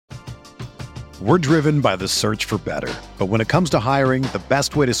We're driven by the search for better. But when it comes to hiring, the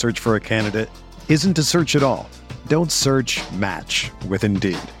best way to search for a candidate isn't to search at all. Don't search, match with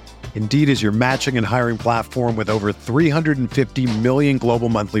Indeed. Indeed is your matching and hiring platform with over 350 million global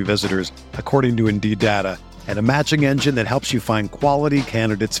monthly visitors, according to Indeed data, and a matching engine that helps you find quality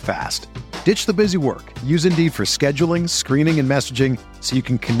candidates fast. Ditch the busy work. Use Indeed for scheduling, screening, and messaging so you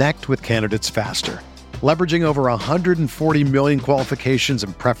can connect with candidates faster. Leveraging over 140 million qualifications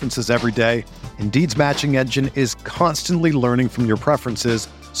and preferences every day, Indeed's matching engine is constantly learning from your preferences,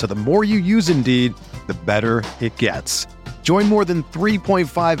 so the more you use Indeed, the better it gets. Join more than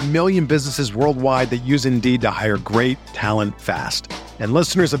 3.5 million businesses worldwide that use Indeed to hire great talent fast. And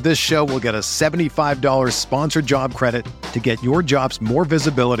listeners of this show will get a $75 sponsored job credit to get your jobs more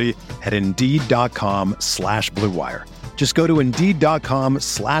visibility at Indeed.com/Blue Wire. Just go to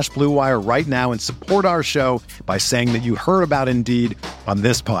Indeed.com/Blue Wire right now and support our show by saying that you heard about Indeed on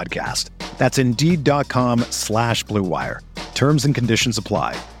this podcast. That's Indeed.com/Blue Wire. Terms and conditions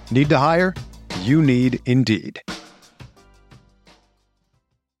apply. Need to hire? You need Indeed.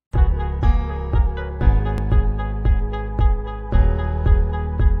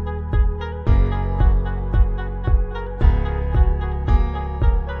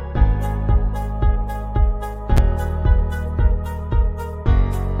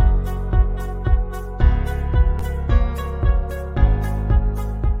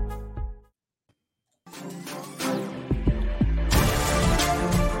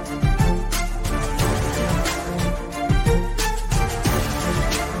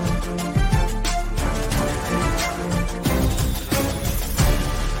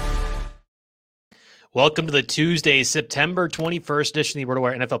 Welcome to the Tuesday, September 21st edition of the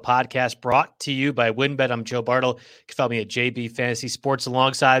RotoWire NFL podcast, brought to you by WynnBET. I'm Joe Bartle. You can follow me at JB Fantasy Sports.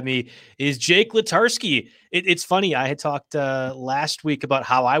 Alongside me is Jake Latarski. It's funny. I had talked last week about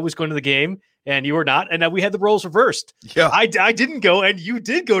how I was going to the game and you were not, and we had the roles reversed. Yeah, I didn't go, and you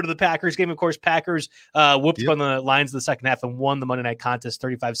did go to the Packers game. Of course, Packers whooped on the Lions in the second half and won the Monday Night Contest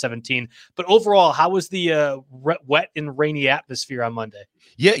 35-17. But overall, how was the wet and rainy atmosphere on Monday?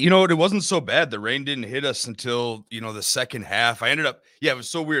 Yeah, it wasn't so bad. The rain didn't hit us until, the second half. It was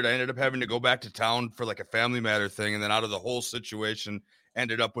so weird. I ended up having to go back to town for like a family matter thing. And then out of the whole situation,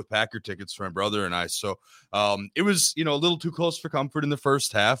 ended up with Packer tickets for my brother and I. So it was, a little too close for comfort in the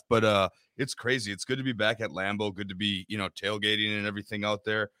first half, but it's crazy. It's good to be back at Lambeau. Good to be, tailgating and everything out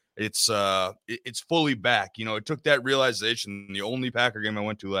there. It's fully back. It took that realization. The only Packer game I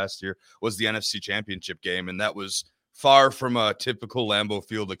went to last year was the NFC Championship game. And that was far from a typical Lambeau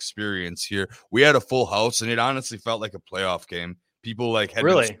Field experience here. We had a full house, and it honestly felt like a playoff game. People had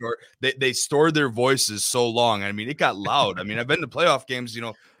really they stored their voices so long. I mean, it got loud. I mean, I've been to playoff games,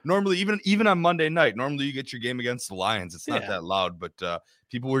 normally even on Monday night, normally you get your game against the Lions. It's not that loud, but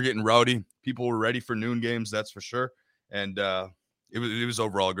people were getting rowdy. People were ready for noon games, that's for sure. And it was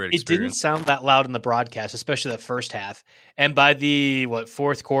overall a great experience. It didn't sound that loud in the broadcast, especially the first half. And by the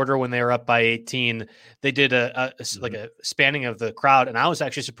fourth quarter, when they were up by 18, they did a spanning of the crowd. And I was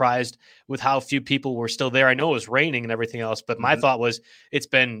actually surprised with how few people were still there. I know it was raining and everything else, but my thought was it's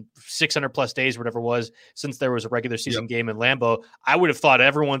been 600 plus days, whatever it was, since there was a regular season game in Lambeau. I would have thought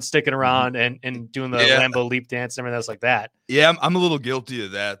everyone's sticking around and doing the Lambeau leap dance and everything else like that. Yeah, I'm a little guilty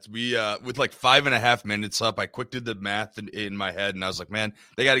of that. We with 5.5 minutes up, I quick did the math in my head, and I was like, man,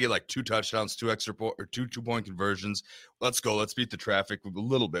 they got to get 2 touchdowns, 2 extra or 2-point conversions. Let's go. Let's beat the traffic a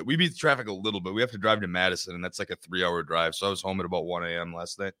little bit. We beat the traffic a little bit. We have to drive to Madison, and that's a 3-hour drive. So I was home at about 1 a.m.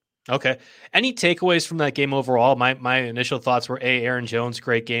 last night. Okay. Any takeaways from that game overall? My initial thoughts were Aaron Jones,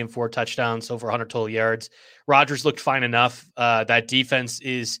 great game, 4 touchdowns, over 100 total yards. Rodgers looked fine enough. That defense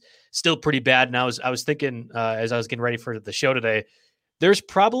is still pretty bad. And I was thinking as I was getting ready for the show today, there's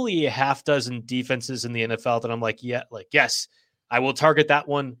probably a half dozen defenses in the NFL that I'm yes, I will target that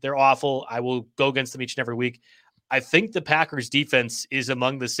one. They're awful. I will go against them each and every week. I think the Packers defense is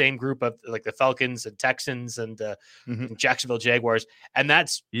among the same group of the Falcons and Texans and Jacksonville Jaguars. And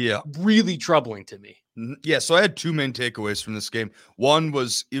that's really troubling to me. Yeah, so I had 2 main takeaways from this game. One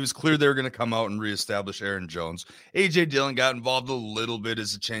was it was clear they were going to come out and reestablish Aaron Jones. A.J. Dillon got involved a little bit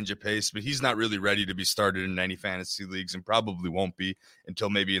as a change of pace, but he's not really ready to be started in any fantasy leagues and probably won't be until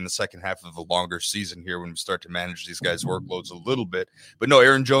maybe in the second half of a longer season here when we start to manage these guys' workloads a little bit. But no,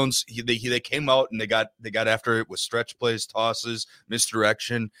 Aaron Jones, they came out and they got after it with stretch plays, tosses,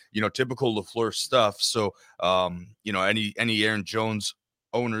 misdirection, typical LaFleur stuff. So, any Aaron Jones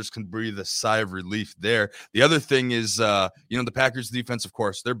owners can breathe a sigh of relief there. The other thing is, the Packers defense, of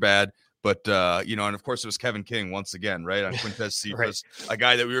course, they're bad. But, and of course it was Kevin King once again, right? On Quintez Cephas, Right. a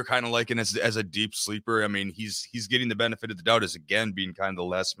guy that we were kind of liking as a deep sleeper. I mean, he's getting the benefit of the doubt as, again, being kind of the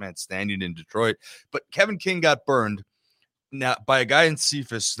last man standing in Detroit. But Kevin King got burned now by a guy in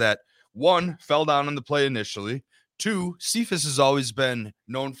Cephas that, one, fell down on the play initially. Two, Cephas has always been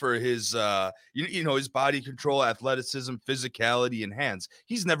known for his, his body control, athleticism, physicality, and hands.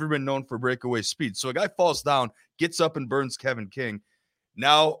 He's never been known for breakaway speed. So a guy falls down, gets up, and burns Kevin King.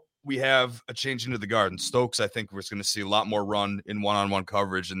 Now we have a change into the guard. And Stokes, I think, we're going to see a lot more run in one-on-one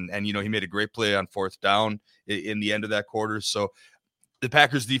coverage. And he made a great play on fourth down in the end of that quarter. So the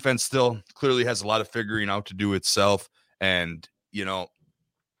Packers defense still clearly has a lot of figuring out to do itself. And,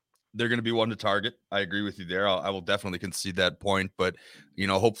 they're going to be one to target. I agree with you there. I will definitely concede that point, but,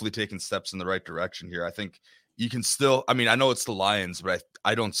 hopefully taking steps in the right direction here. I think you can still, I know it's the Lions, but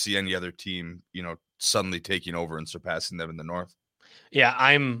I don't see any other team, suddenly taking over and surpassing them in the North. Yeah,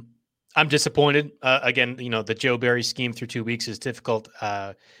 I'm disappointed. Again, the Joe Barry scheme through 2 weeks is difficult.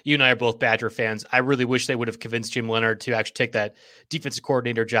 You and I are both Badger fans. I really wish they would have convinced Jim Leonhard to actually take that defensive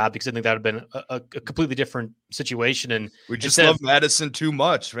coordinator job, because I think that would have been a completely different situation. And we just love Madison too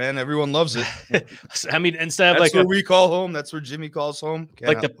much, man. Everyone loves it. Instead of that's where we call home. That's where Jimmy calls home.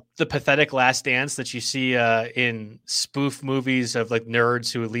 Like the pathetic Last Dance that you see in spoof movies of like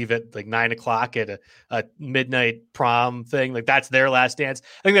nerds who leave at like 9 o'clock at a midnight prom thing. Like that's their Last Dance.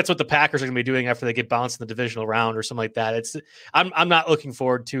 I think that's what the Packers are going to be doing after they get bounced in the divisional round or something like that. I'm not looking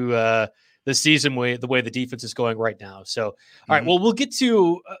forward to the season the way the defense is going right now. So, all right, well, we'll get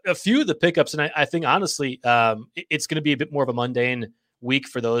to a few of the pickups, and I think honestly, it's going to be a bit more of a mundane week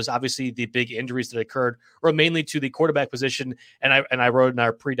for those. Obviously, the big injuries that occurred were mainly to the quarterback position, and I wrote in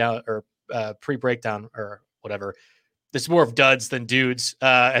our pre-breakdown or whatever. There's more of duds than dudes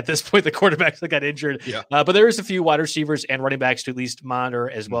at this point. The quarterbacks that got injured, but there is a few wide receivers and running backs to at least monitor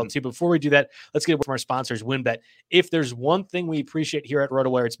as well too. Before we do that, let's get from our sponsors, WynnBET. If there's one thing we appreciate here at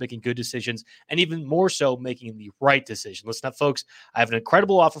RotoWire, it's making good decisions, and even more so, making the right decision. Listen up, folks. I have an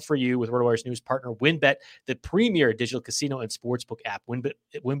incredible offer for you with RotoWire's newest partner, WynnBET, the premier digital casino and sportsbook app.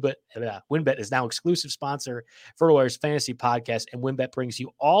 WynnBET is now exclusive sponsor for RotoWire's fantasy podcast, and WynnBET brings you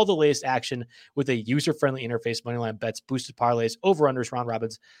all the latest action with a user-friendly interface, moneyline bets, boosted parlays, over-unders, round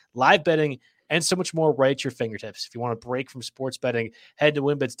robins, live betting, and so much more right at your fingertips. If you want to break from sports betting, head to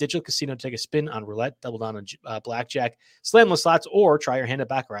WynnBET's digital casino, take a spin on roulette, double down on blackjack, slamless slots, or try your hand at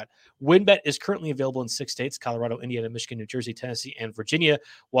baccarat. WynnBET is currently available in 6 states: Colorado, Indiana, Michigan, New Jersey, Tennessee, and Virginia,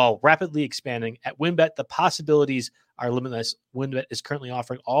 while rapidly expanding. At WynnBET, the possibilities are limitless. WynnBET is currently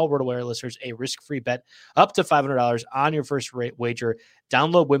offering all RotoWire listeners a risk-free bet up to $500 on your first wager.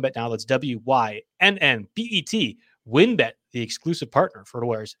 Download WynnBET now. That's WYNNBET. WynnBET, the exclusive partner for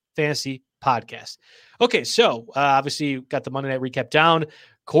RotoWire's fantasy podcast. Okay, so obviously got the Monday Night Recap down,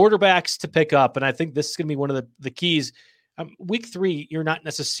 quarterbacks to pick up, and I think this is going to be one of the keys. Week 3, you're not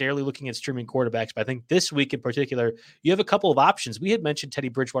necessarily looking at streaming quarterbacks, but I think this week in particular, you have a couple of options. We had mentioned Teddy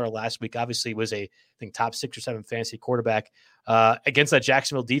Bridgewater last week. Obviously, was I think top 6 or 7 fantasy quarterback against that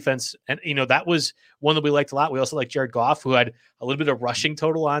Jacksonville defense, and that was one that we liked a lot. We also like Jared Goff, who had a little bit of rushing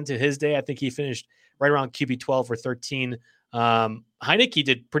total on to his day. I think he finished right around QB 12 or 13. Heineke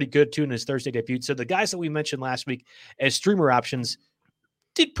did pretty good too in his Thursday debut. So the guys that we mentioned last week as streamer options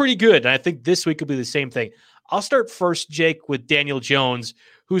did pretty good. And I think this week will be the same thing. I'll start first, Jake, with Daniel Jones,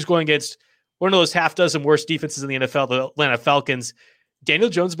 who's going against one of those half dozen worst defenses in the NFL, the Atlanta Falcons. Daniel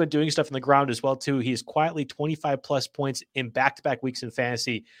Jones has been doing stuff on the ground as well, too. He's quietly 25-plus points in back-to-back weeks in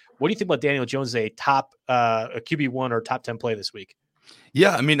fantasy. What do you think about Daniel Jones as a top a QB1 or top 10 play this week?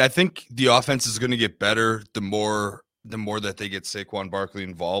 Yeah, I think the offense is going to get better the more that they get Saquon Barkley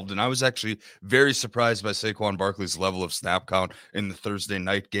involved. And I was actually very surprised by Saquon Barkley's level of snap count in the Thursday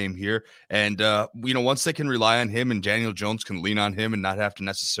night game here. And, once they can rely on him and Daniel Jones can lean on him and not have to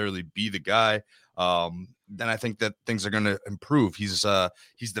necessarily be the guy, then I think that things are going to improve. He's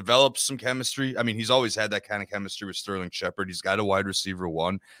developed some chemistry. He's always had that kind of chemistry with Sterling Shepard. He's got a wide receiver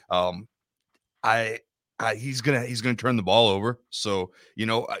one. He's gonna turn the ball over. So,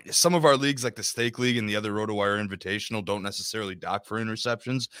 some of our leagues like the Stake League and the other RotoWire Invitational don't necessarily dock for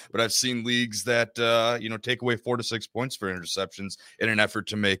interceptions, but I've seen leagues that take away 4 to 6 points for interceptions in an effort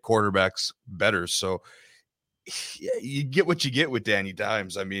to make quarterbacks better. So you get what you get with Danny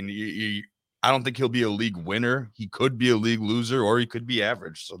Dimes. I don't think he'll be a league winner. He could be a league loser, or he could be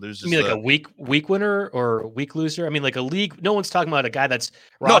average. So there's just like a week winner or week loser. Like a league. No one's talking about a guy that's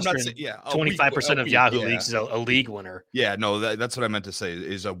rostered 25% of Yahoo leagues is a league winner. Yeah, no, that's what I meant to say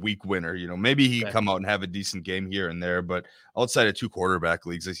is a week winner. Maybe he come out and have a decent game here and there, but outside of 2 quarterback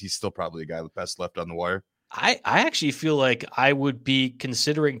leagues, he's still probably a guy best left on the wire. I actually feel like I would be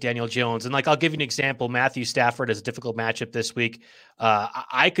considering Daniel Jones. And like, I'll give you an example. Matthew Stafford has a difficult matchup this week.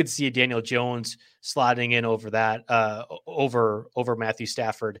 I could see a Daniel Jones sliding in over that, over Matthew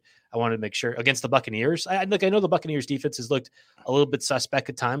Stafford. I wanted to make sure against the Buccaneers. I know the Buccaneers defense has looked a little bit suspect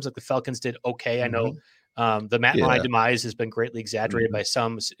at times. Like the Falcons did okay. I know the Matt Ryan demise has been greatly exaggerated by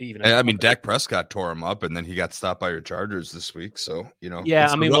some. Even I mean, Dak Prescott tore him up, and then he got stopped by your Chargers this week. So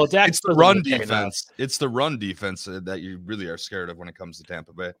yeah, it's the run defense. It's the run defense that you really are scared of when it comes to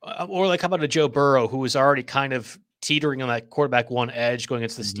Tampa Bay. Or like, how about a Joe Burrow who was already kind of teetering on that quarterback one edge going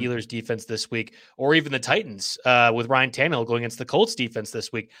against the Steelers defense this week, or even the Titans with Ryan Tannehill going against the Colts defense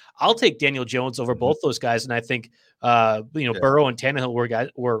this week. I'll take Daniel Jones over both those guys, and I think Burrow and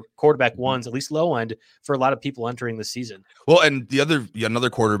Tannehill were quarterback ones, at least low end, for a lot of people entering the season. Well, and another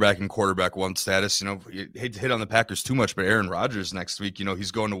quarterback in quarterback one status. You hate to hit on the Packers too much, but Aaron Rodgers next week.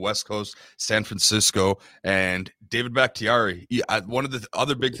 He's going to West Coast, San Francisco, and David Bakhtiari. One of the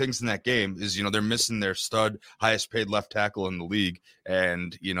other big things in that game is they're missing their stud, highest paid left tackle in the league,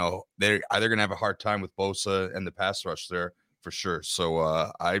 and they're either going to have a hard time with Bosa and the pass rush there for sure.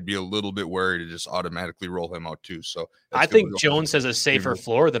 So I'd be a little bit worried to just automatically roll him out too. So I think Jones has a safer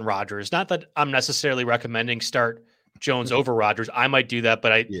floor than Rodgers. Not that I'm necessarily recommending start Jones over Rodgers. I might do that,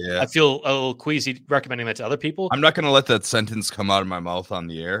 but I feel a little queasy recommending that to other people. I'm not going to let that sentence come out of my mouth on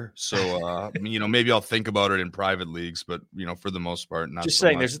the air. So, maybe I'll think about it in private leagues, but for the most part, not just so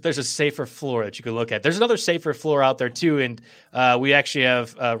saying much. There's a safer floor that you could look at. There's another safer floor out there too. And we actually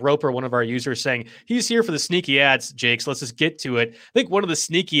have Roper, one of our users, saying he's here for the sneaky ads, Jake. So let's just get to it. I think one of the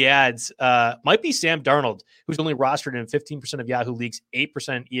sneaky ads might be Sam Darnold, who's only rostered in 15% of Yahoo leagues, 8%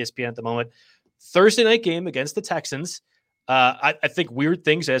 ESPN at the moment. Thursday night game against the Texans. I think weird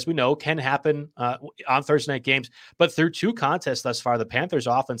things, as we know, can happen on Thursday night games. But through two contests thus far, the Panthers'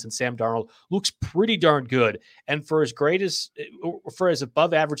 offense and Sam Darnold looks pretty darn good. And for as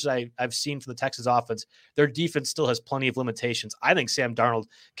above average as I've seen from the Texans' offense, their defense still has plenty of limitations. I think Sam Darnold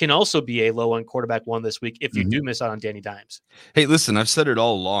can also be a low-end quarterback one this week if you do miss out on Danny Dimes. Hey, listen, I've said it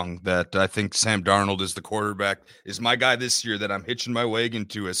all along that I think Sam Darnold is the quarterback, is my guy this year that I'm hitching my wagon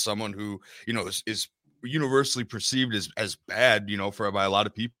to as someone who, is universally perceived as bad, by a lot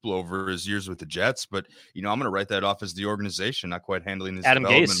of people over his years with the Jets. But, I'm going to write that off as the organization not quite handling his Adam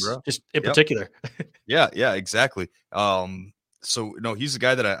development. Gase, just in particular. Yeah, exactly. So he's a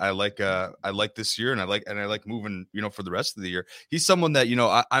guy that I like this year, and I like moving, for the rest of the year. He's someone that,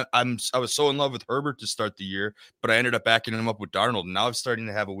 I was so in love with Herbert to start the year, but I ended up backing him up with Darnold. And now I'm starting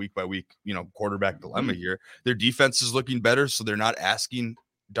to have a week by week, quarterback dilemma here. Their defense is looking better, so they're not asking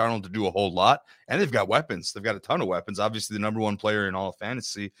Darnold to do a whole lot, and they've got weapons. They've got a ton of weapons. Obviously, the number one player in all of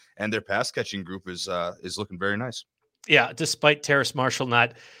fantasy, and their pass catching group is looking very nice. Yeah, despite Terrace Marshall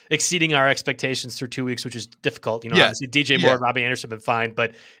not exceeding our expectations through 2 weeks, which is difficult. Obviously DJ Moore and Robbie Anderson have been fine,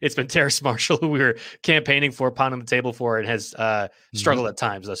 but it's been Terrace Marshall who we were campaigning for, pounding the table for, and has struggled at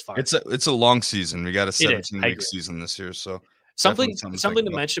times thus far. It's a long season. We got a 17-week season this year, so. Something to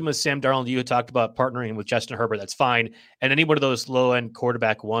mention with Sam Darnold, you had talked about partnering with Justin Herbert. That's fine. And any one of those low-end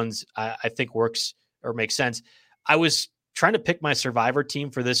quarterback ones, I think works or makes sense. I was trying to pick my survivor team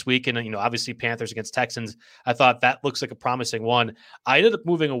for this week, and obviously Panthers against Texans. I thought that looks like a promising one. I ended up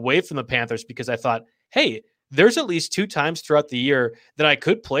moving away from the Panthers because I thought, hey, there's at least 2 times throughout the year that I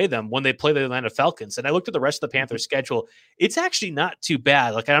could play them when they play the Atlanta Falcons. And I looked at the rest of the Panthers schedule. It's actually not too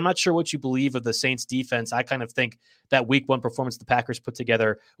bad. Like, I'm not sure what you believe of the Saints defense. I kind of think that week 1 performance the Packers put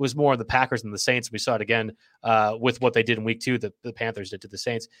together was more of the Packers than the Saints. We saw it again with what they did in week 2 that the Panthers did to the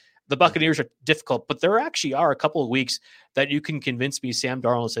Saints. The Buccaneers are difficult, but there actually are a couple of weeks that you can convince me Sam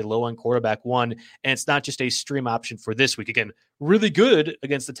Darnold is a low-end quarterback one, and it's not just a stream option for this week. Again, really good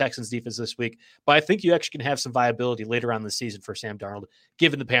against the Texans defense this week, but I think you actually can have some viability later on in the season for Sam Darnold,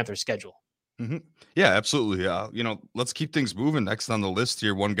 given the Panthers' schedule. Mm-hmm. Yeah, absolutely. Let's keep things moving. Next on the list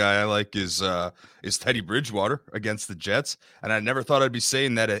here, one guy I like is Teddy Bridgewater against the Jets, and I never thought I'd be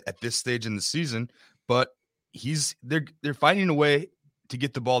saying that at this stage in the season, but they're finding a way to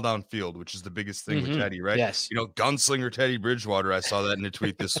get the ball downfield, which is the biggest thing with Teddy, right? Yes. Gunslinger Teddy Bridgewater. I saw that in a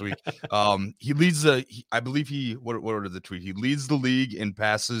tweet this week. He leads I believe what ordered the tweet? He leads the league in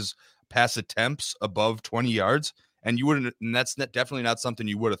pass attempts above 20 yards. And that's definitely not something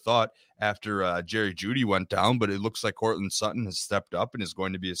you would have thought after Jerry Jeudy went down, but it looks like Cortland Sutton has stepped up and is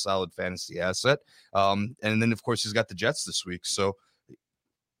going to be a solid fantasy asset. And then of course he's got the Jets this week. So,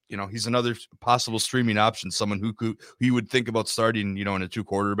 he's another possible streaming option, someone who you would think about starting, in a 2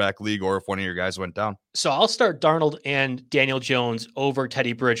 quarterback league, or if one of your guys went down. So I'll start Darnold and Daniel Jones over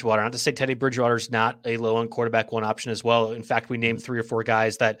Teddy Bridgewater. Not to say Teddy Bridgewater is not a low-end quarterback one option as well. In fact, we named 3 or 4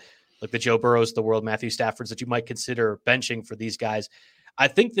 guys that like the Joe Burrows, the world, Matthew Staffords that you might consider benching for these guys. I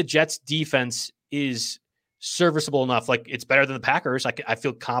think the Jets defense is serviceable enough. Like it's better than the Packers. I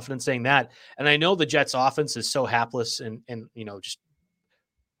feel confident saying that. And I know the Jets offense is so hapless and just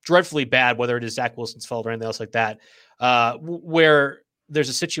dreadfully bad, whether it is Zach Wilson's fault or anything else like that, where there's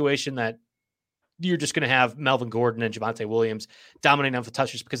a situation that you're just going to have Melvin Gordon and Javonte Williams dominating off the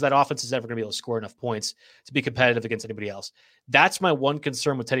touches because that offense is never going to be able to score enough points to be competitive against anybody else. That's my one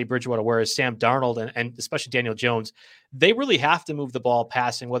concern with Teddy Bridgewater, whereas Sam Darnold and especially Daniel Jones, they really have to move the ball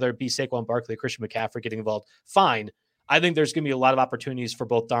passing, whether it be Saquon Barkley or Christian McCaffrey getting involved. Fine. I think there's going to be a lot of opportunities for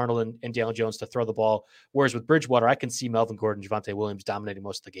both Darnold and Daniel Jones to throw the ball. Whereas with Bridgewater, I can see Melvin Gordon, Javonte Williams dominating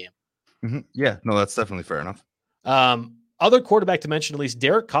most of the game. Mm-hmm. Yeah, no, that's definitely fair enough. Other quarterback to mention, at least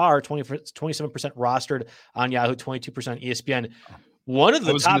Derek Carr, 27% rostered on Yahoo, 22% ESPN. One of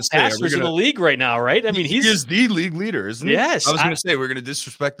the top passers in the league right now, right? I mean, he is the league leader, isn't he? Yes. I was going to say, we're going to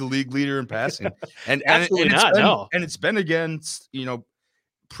disrespect the league leader in passing. And absolutely not, no. And it's been against,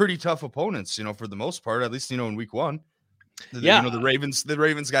 pretty tough opponents, for the most part, at least, in week one. The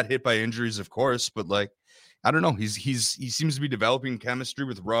Ravens got hit by injuries, of course, but I don't know. He seems to be developing chemistry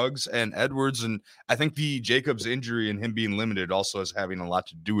with Ruggs and Edwards, and I think the Jacobs injury and him being limited also is having a lot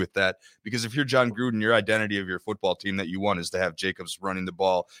to do with that. Because if you're John Gruden, your identity of your football team that you want is to have Jacobs running the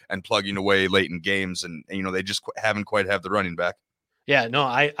ball and plugging away late in games, and they just haven't quite have the running back. Yeah, no,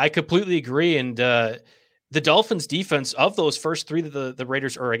 I completely agree. And the Dolphins' defense of those first three that the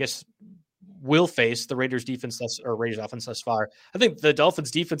Raiders, or I guess will face the Raiders defense or Raiders offense thus far. I think the Dolphins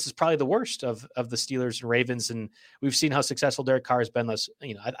defense is probably the worst of the Steelers and Ravens. And we've seen how successful Derek Carr has been.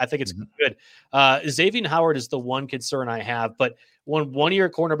 I think it's good. Xavier Howard is the one concern I have, but when one of your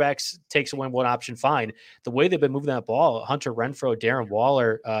cornerbacks takes away one option, fine. The way they've been moving that ball, Hunter Renfrow, Darren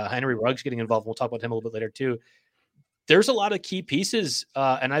Waller, Henry Ruggs getting involved. We'll talk about him a little bit later too. There's a lot of key pieces.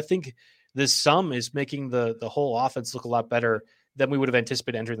 And I think this sum is making the whole offense look a lot better than we would have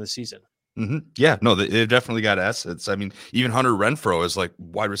anticipated entering the season. Mm-hmm. Yeah, no, they've definitely got assets. I mean, even Hunter Renfrow is like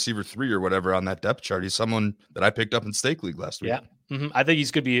wide receiver 3 or whatever on that depth chart. He's someone that I picked up in Stake League last week. Yeah. Mm-hmm. I think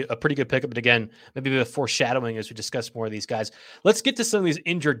he's going to be a pretty good pickup. But again, maybe a foreshadowing as we discuss more of these guys. Let's get to some of these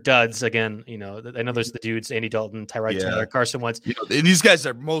injured duds again. I know there's the dudes, Andy Dalton, Tyrod Taylor, Carson Wentz. These guys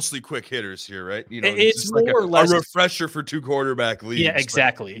are mostly quick hitters here, right? It's more or less a refresher for 2 quarterback leagues. Yeah,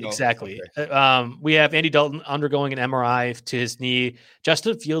 exactly. But, exactly. Okay. We have Andy Dalton undergoing an MRI to his knee.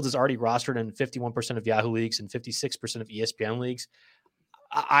 Justin Fields is already rostered in 51% of Yahoo leagues and 56% of ESPN leagues.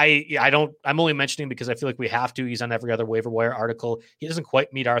 I'm only mentioning because I feel like we have to. He's on every other waiver wire article. He doesn't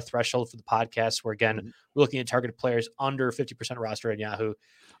quite meet our threshold for the podcast where again, we're looking at targeted players under 50% roster in Yahoo.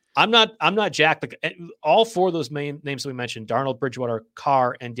 I'm not jacked. Like all 4 of those main names that we mentioned, Darnold, Bridgewater,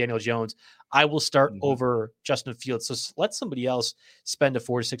 Carr, and Daniel Jones, I will start over Justin Fields. So let somebody else spend a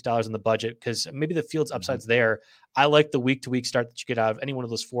 $4 to $6 in the budget because maybe the Fields upside's there. I like the week-to-week start that you get out of any one of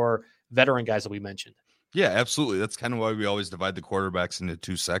those 4 veteran guys that we mentioned. Yeah, absolutely. That's kind of why we always divide the quarterbacks into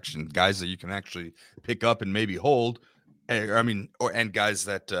 2 sections, guys that you can actually pick up and maybe hold. And guys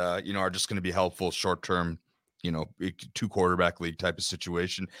that, are just going to be helpful short-term, 2 quarterback league type of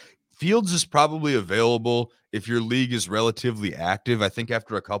situation. Fields is probably available if your league is relatively active. I think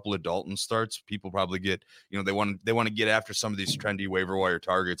after a couple of Dalton starts, people probably get, they want to get after some of these trendy waiver wire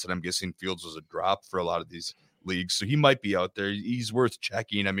targets. And I'm guessing Fields was a drop for a lot of these leagues, so he might be out there. He's worth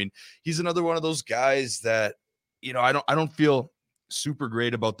checking. I mean, he's another one of those guys that I don't feel super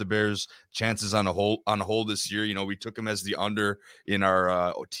great about the Bears' chances on a whole this year. We took him as the under in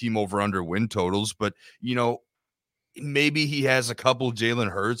our team over under win totals, but maybe he has a couple Jalen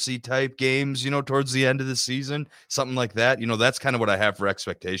Hurts-y type games, towards the end of the season, something like that. That's kind of what I have for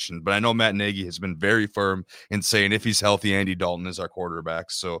expectation. But I know Matt Nagy has been very firm in saying if he's healthy, Andy Dalton is our quarterback.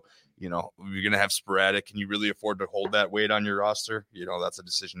 So you're going to have sporadic. Can you really afford to hold that weight on your roster? That's a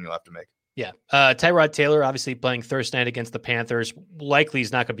decision you'll have to make. Yeah. Tyrod Taylor, obviously playing Thursday night against the Panthers. Likely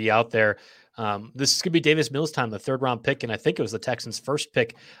he's not going to be out there. This is going to be Davis Mills time, the 3rd round pick. And I think it was the Texans' first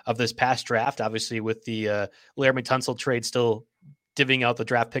pick of this past draft, obviously with the Laramie Tunsil trade still divvying out the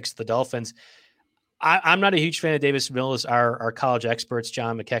draft picks to the Dolphins. I'm not a huge fan of Davis Mills. Our college experts,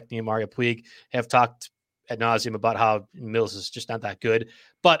 John McKechnie and Mario Puig, have talked ad nauseum about how Mills is just not that good.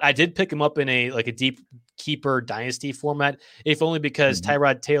 But I did pick him up in a deep keeper dynasty format, if only because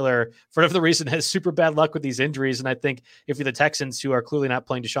Tyrod Taylor, for whatever reason, has super bad luck with these injuries. And I think if you're the Texans, who are clearly not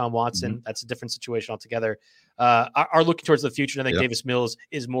playing Deshaun Watson, that's a different situation altogether, are looking towards the future. And I think Davis Mills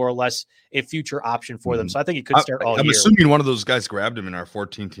is more or less a future option for them. So I think he could start all year. I'm assuming one of those guys grabbed him in our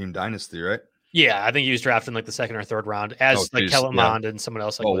 14-team dynasty, right? Yeah, I think he was drafted in like the second or third round as Kellen Mond and someone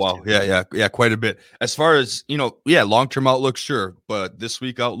else. Wow. Yeah, quite a bit. As far as, long-term outlook, sure. But this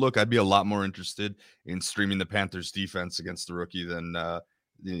week outlook, I'd be a lot more interested in streaming the Panthers defense against the rookie than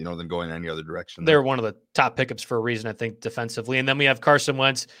going any other direction. They're one of the top pickups for a reason, I think, defensively. And then we have Carson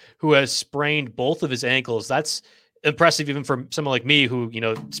Wentz, who has sprained both of his ankles. That's impressive even for someone like me who,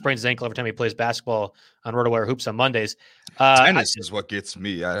 sprains his ankle every time he plays basketball on RotoWire Hoops on Mondays. Tennis is what gets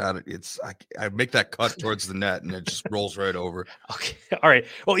me. I make that cut towards the net and it just rolls right over. Okay. All right.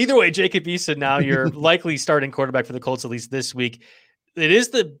 Well, either way, Jacob Eason, now you're likely starting quarterback for the Colts, at least this week. It is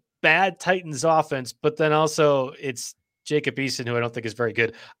the bad Titans offense, but then also it's Jacob Eason, who I don't think is very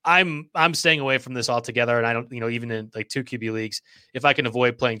good. I'm staying away from this altogether. And I don't, even in like 2 QB leagues, if I can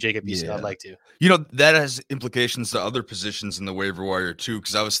avoid playing Jacob Eason, I'd like to. That has implications to other positions in the waiver wire too.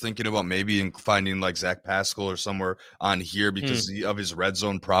 Cause I was thinking about maybe finding like Zach Pascal or somewhere on here because of his red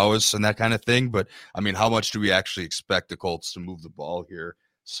zone prowess and that kind of thing. But I mean, how much do we actually expect the Colts to move the ball here?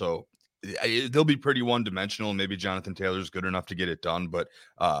 So they'll be pretty one-dimensional. Maybe Jonathan Taylor is good enough to get it done, but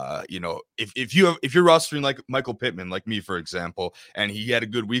if you're rostering like Michael Pittman, like me, for example, and he had a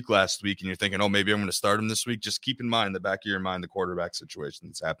good week last week, and you're thinking, oh, maybe I'm going to start him this week, just keep in mind, in the back of your mind, the quarterback situation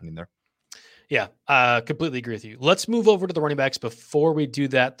that's happening there. Yeah, completely agree with you. Let's move over to the running backs. Before we do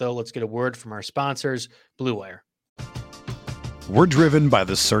that, though, let's get a word from our sponsors, Blue Wire. We're driven by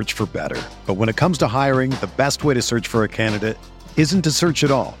the search for better, but when it comes to hiring, the best way to search for a candidate isn't to search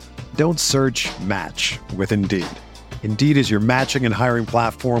at all. Don't search, match with Indeed. Indeed is your matching and hiring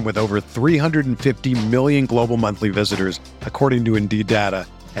platform with over 350 million global monthly visitors, according to Indeed data,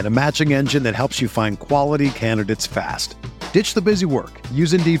 and a matching engine that helps you find quality candidates fast. Ditch the busy work.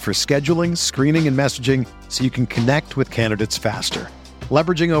 Use Indeed for scheduling, screening, and messaging so you can connect with candidates faster.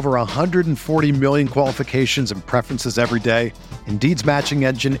 Leveraging over 140 million qualifications and preferences every day, Indeed's matching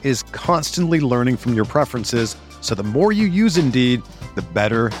engine is constantly learning from your preferences, so the more you use Indeed, the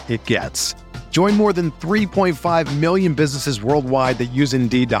better it gets. Join more than 3.5 million businesses worldwide that use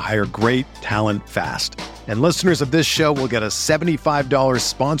Indeed to hire great talent fast. And listeners of this show will get a $75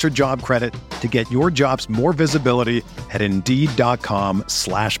 sponsored job credit to get your jobs more visibility at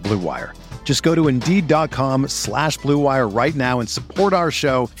Indeed.com/Blue Wire. Just go to Indeed.com/Blue Wire right now and support our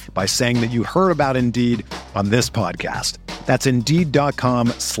show by saying that you heard about Indeed on this podcast. That's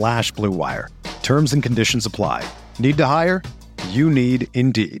Indeed.com/Blue Wire. Terms and conditions apply. Need to hire? You need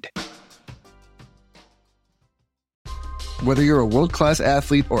Indeed. Whether you're a world-class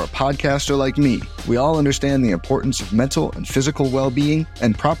athlete or a podcaster like me, we all understand the importance of mental and physical well-being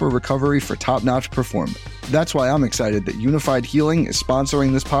and proper recovery for top-notch performance. That's why I'm excited that Unified Healing is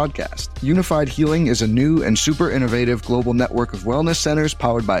sponsoring this podcast. Unified Healing is a new and super innovative global network of wellness centers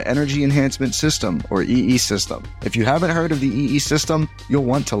powered by Energy Enhancement System, or EE System. If you haven't heard of the EE System, you'll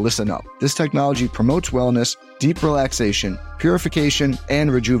want to listen up. This technology promotes wellness, deep relaxation, purification,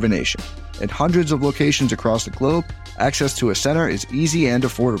 and rejuvenation. At hundreds of locations across the globe, access to a center is easy and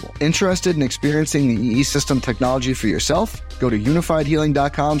affordable. Interested in experiencing the EE System technology for yourself? Go to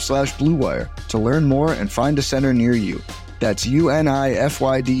unifiedhealing.com/Blue Wire to learn more and find a center near you. That's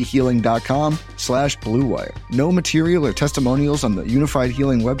UNIFYDhealing.com/Blue Wire. No material or testimonials on the Unified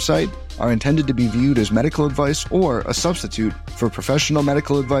Healing website are intended to be viewed as medical advice or a substitute for professional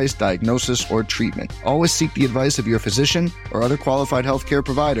medical advice, diagnosis, or treatment. Always seek the advice of your physician or other qualified healthcare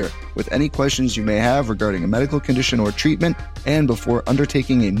provider with any questions you may have regarding a medical condition or treatment and before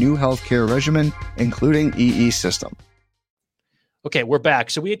undertaking a new healthcare regimen, including EE System. Okay, we're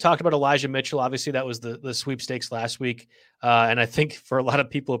back. So we had talked about Elijah Mitchell. Obviously, that was the sweepstakes last week. And I think for a lot of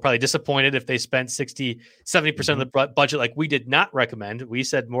people, probably disappointed if they spent 60-70% of the budget like we did not recommend. We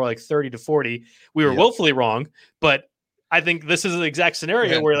said more like 30 to 40. We were woefully wrong. But I think this is the exact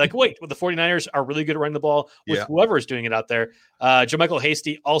scenario where like, wait, well, the 49ers are really good at running the ball with whoever is doing it out there. JaMychal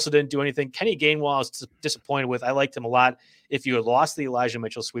Hasty also didn't do anything. Kenny Gainwell I was disappointed with. I liked him a lot. If you had lost the Elijah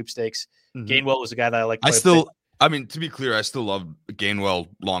Mitchell sweepstakes, Gainwell was a guy that I liked. I mean, to be clear, I still love Gainwell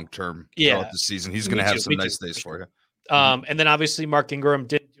long-term throughout the season. He's going to have some nice days for you. And then obviously Mark Ingram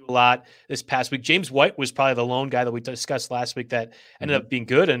didn't do a lot this past week. James White was probably the lone guy that we discussed last week that ended up being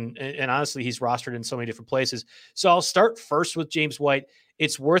good. And honestly, he's rostered in so many different places. So I'll start first with James White.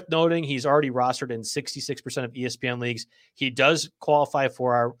 It's worth noting he's already rostered in 66% of ESPN leagues. He does qualify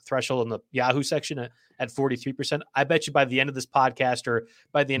for our threshold in the Yahoo section at 43%. I bet you by the end of this podcast or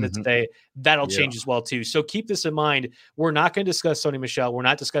by the end of today, that'll change as well too. So keep this in mind. We're not going to discuss Sony Michel. We're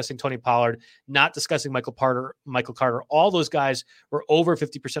not discussing Tony Pollard, not discussing Michael Carter. All those guys were over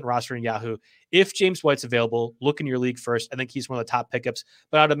 50% roster in Yahoo. If James White's available, look in your league first. I think he's one of the top pickups,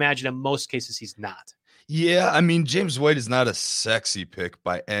 but I'd imagine in most cases he's not. Yeah, I mean, James White is not a sexy pick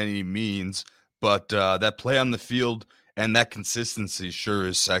by any means, but that play on the field and that consistency sure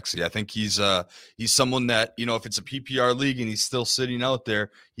is sexy. I think he's someone that, if it's a PPR league and he's still sitting out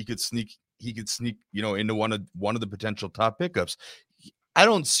there, he could sneak, into one of the potential top pickups. I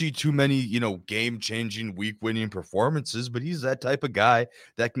don't see too many, game-changing, week-winning performances, but he's that type of guy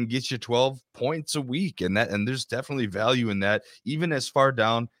that can get you 12 points a week, and there's definitely value in that, even as far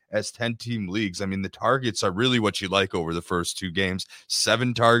down as 10-team leagues. I mean, the targets are really what you like over the first 2 games.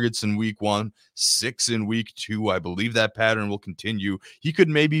 7 targets in week 1, 6 in week 2. I believe that pattern will continue. He could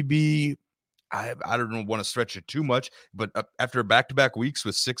maybe be, I don't want to stretch it too much, but after back-to-back weeks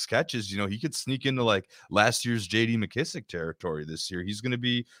with 6 catches, he could sneak into like last year's J.D. McKissick territory this year. He's going to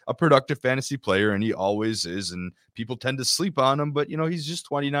be a productive fantasy player, and he always is, and people tend to sleep on him, but, he's just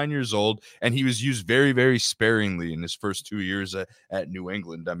 29 years old, and he was used very, very sparingly in his first 2 years at New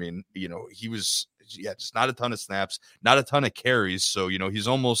England. I mean, he was just not a ton of snaps, not a ton of carries. So, you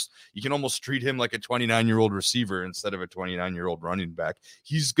can almost treat him like a 29-year-old receiver instead of a 29-year-old running back.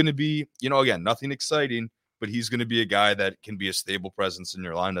 He's going to be, again, nothing exciting, but he's going to be a guy that can be a stable presence in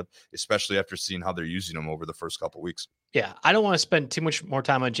your lineup, especially after seeing how they're using him over the first couple weeks. Yeah, I don't want to spend too much more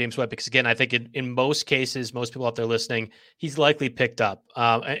time on James White because, again, I think in most cases, most people out there listening, he's likely picked up.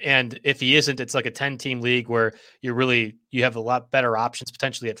 And if he isn't, it's like a 10-team league where you have a lot better options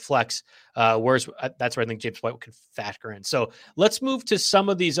potentially at flex. Whereas that's where I think James White could factor in. So let's move to some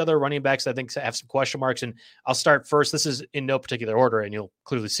of these other running backs I think have some question marks. And I'll start first. This is in no particular order, and you'll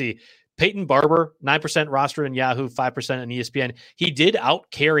clearly see. Peyton Barber, 9% rostered in Yahoo, 5% on ESPN. He did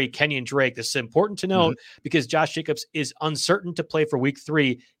out-carry Kenyon Drake. This is important to note because Josh Jacobs is uncertain to play for week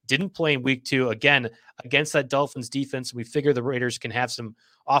 3, didn't play in week 2, again, against that Dolphins defense. We figure the Raiders can have some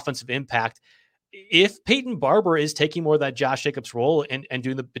offensive impact. If Peyton Barber is taking more of that Josh Jacobs role and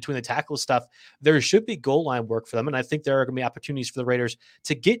doing the between the tackle stuff, there should be goal line work for them. And I think there are going to be opportunities for the Raiders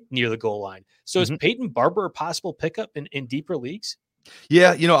to get near the goal line. So is Peyton Barber a possible pickup in deeper leagues?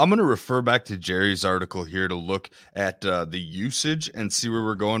 Yeah, I'm going to refer back to Jerry's article here to look at the usage and see where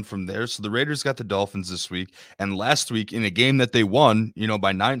we're going from there. So the Raiders got the Dolphins this week, and last week in a game that they won,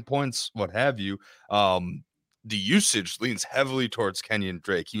 by 9 points, what have you, the usage leans heavily towards Kenyon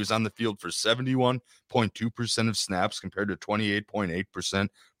Drake. He was on the field for 71.2% of snaps compared to 28.8%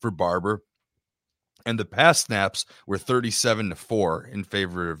 for Barber. And the pass snaps were 37-4 in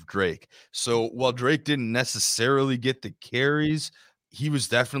favor of Drake. So while Drake didn't necessarily get the carries, he was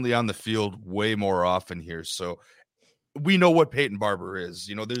definitely on the field way more often here. So we know what Peyton Barber is.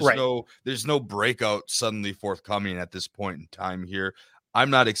 There's no breakout suddenly forthcoming at this point in time here. I'm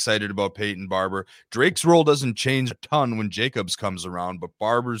not excited about Peyton Barber. Drake's role doesn't change a ton when Jacobs comes around, but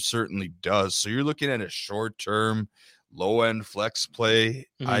Barber's certainly does. So you're looking at a short-term, low-end flex play.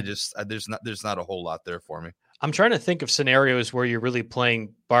 There's not a whole lot there for me. I'm trying to think of scenarios where you're really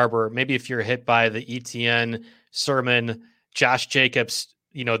playing Barber. Maybe if you're hit by the ETN, Sermon, Josh Jacobs,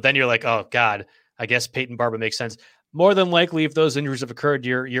 then you're like, oh God, I guess Peyton Barber makes sense. More than likely, if those injuries have occurred,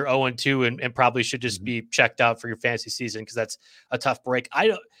 you're 0-2 and probably should just be checked out for your fantasy season because that's a tough break.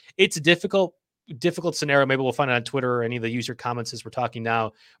 It's a difficult scenario. Maybe we'll find it on Twitter or any of the user comments as we're talking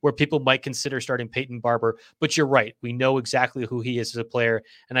now, where people might consider starting Peyton Barber. But you're right. We know exactly who he is as a player.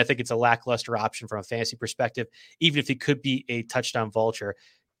 And I think it's a lackluster option from a fantasy perspective, even if he could be a touchdown vulture.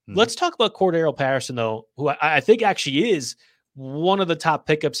 Let's talk about Cordarrelle Patterson, though, who I think actually is one of the top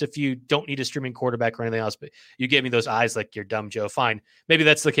pickups if you don't need a streaming quarterback or anything else. But you gave me those eyes like you're dumb, Joe. Fine. Maybe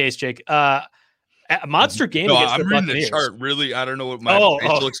that's the case, Jake. A monster game. No, against I'm the reading Buccaneers. a chart. Really, I don't know what my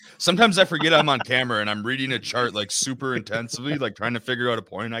face looks. Sometimes I forget I'm on camera and I'm reading a chart like super intensively, like trying to figure out a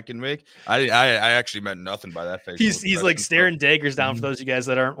point I can make. I actually meant nothing by that face. He's like staring daggers down for those of you guys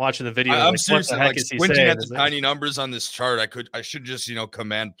that aren't watching the video. I'm like, seriously what the heck like is he squinting saying? at the tiny numbers on this chart. I should just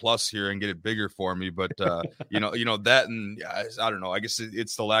command plus here and get it bigger for me. But that, and I don't know. I guess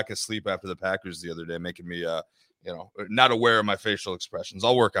it's the lack of sleep after the Packers the other day making me not aware of my facial expressions.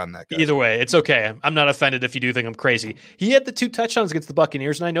 I'll work on that, guys. Either way, it's okay. I'm not offended if you do think I'm crazy. He had the 2 touchdowns against the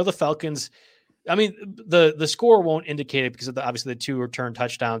Buccaneers, and I know the Falcons. I mean, the score won't indicate it because of obviously the 2 return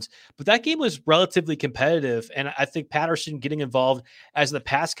touchdowns, but that game was relatively competitive. And I think Patterson getting involved as the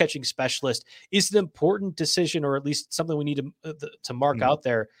pass catching specialist is an important decision, or at least something we need to mark out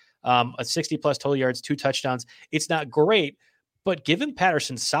there. A 60 plus total yards, 2 touchdowns. It's not great. But given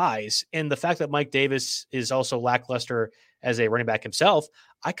Patterson's size and the fact that Mike Davis is also lackluster as a running back himself,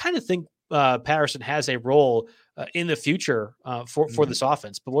 I kind of think Patterson has a role in the future for this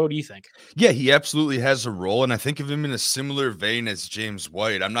offense. But what do you think? Yeah, he absolutely has a role, and I think of him in a similar vein as James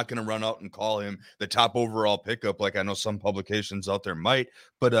White. I'm not going to run out and call him the top overall pickup like I know some publications out there might,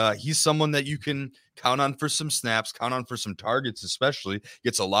 but he's someone that you can count on for some snaps, count on for some targets, especially.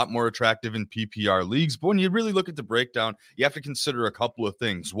 Gets a lot more attractive in PPR leagues. But when you really look at the breakdown, you have to consider a couple of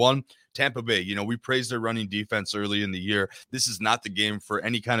things. One, Tampa Bay, we praised their running defense early in the year. This is not the game for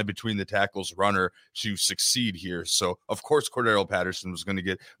any kind of between the tackles runner to succeed here. So, of course, Cordero Patterson was going to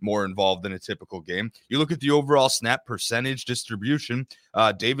get more involved than a typical game. You look at the overall snap percentage distribution.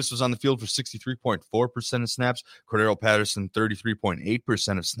 Davis was on the field for 63.4% of snaps. Cordero Patterson,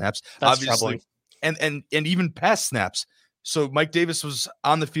 33.8% of snaps. That's obviously troubling. And even pass snaps. So Mike Davis was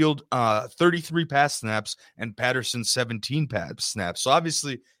on the field 33 pass snaps and Patterson 17 pass snaps. So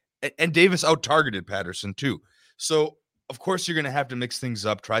obviously, and Davis out-targeted Patterson too. So of course you're going to have to mix things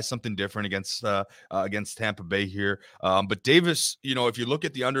up, try something different against Tampa Bay here. But Davis, if you look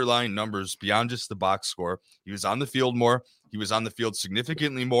at the underlying numbers beyond just the box score, he was on the field more. He was on the field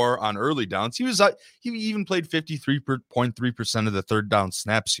significantly more on early downs. He even played 53.3% of the third down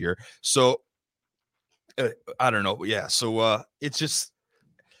snaps here. So I don't know. Yeah. So it's just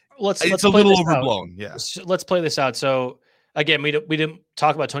it's a little overblown. Yeah. Let's play this out. So again, we didn't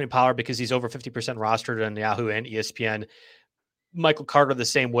talk about Tony Pollard because he's over 50% rostered on Yahoo and ESPN. Michael Carter the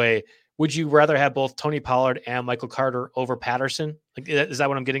same way. Would you rather have both Tony Pollard and Michael Carter over Patterson? Is that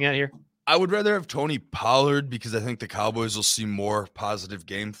what I'm getting at here? I would rather have Tony Pollard because I think the Cowboys will see more positive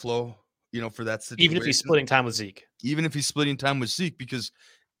game flow, for that situation. Even if he's splitting time with Zeke. Because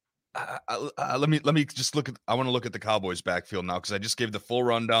let me just look at. I want to look at the Cowboys backfield now because I just gave the full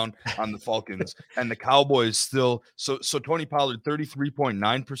rundown on the Falcons and the Cowboys still. So Tony Pollard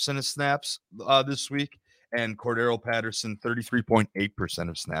 33.9% of snaps this week, and Cordero Patterson 33.8%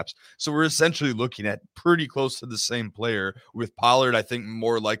 of snaps. So we're essentially looking at pretty close to the same player. With Pollard, I think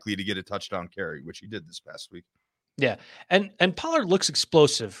more likely to get a touchdown carry, which he did this past week. Yeah. And Pollard looks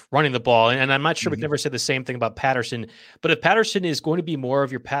explosive running the ball. And I'm not sure we can ever say the same thing about Patterson. But if Patterson is going to be more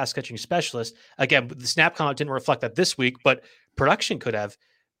of your pass catching specialist, again, the snap count didn't reflect that this week, but production could have.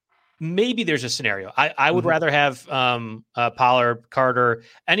 Maybe there's a scenario. I would rather have Pollard, Carter,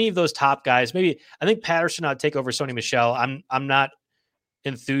 any of those top guys. Maybe I think Patterson I'd take over Sony Michel. I'm not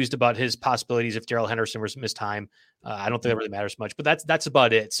enthused about his possibilities if Darrell Henderson was missed time. I don't think that really matters much, but that's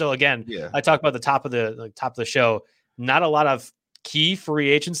about it. So again, I talked about the top of the show. Not a lot of key free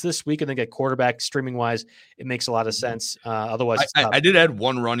agents this week. I think at quarterback streaming wise, it makes a lot of sense. Otherwise, I did add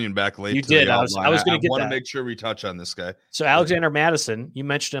one running back late. You did. I was going to get that. I want to make sure we touch on this guy. So Alexander Mattison, you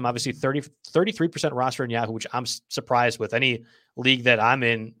mentioned him, obviously 33% roster in Yahoo, which I'm surprised with. Any league that I'm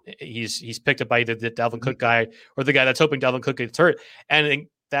in, he's picked up by either the Dalvin Cook guy or the guy that's hoping Dalvin Cook gets hurt. And in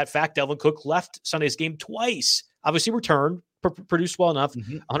that fact, Dalvin Cook left Sunday's game twice. Obviously returned, produced well enough,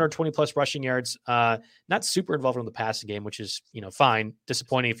 120 plus rushing yards, not super involved in the passing game, which is, fine.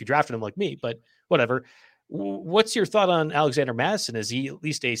 Disappointing if you drafted him like me, but whatever. What's your thought on Alexander Mattison? Is he at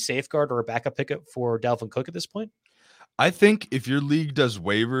least a safeguard or a backup pickup for Dalvin Cook at this point? I think if your league does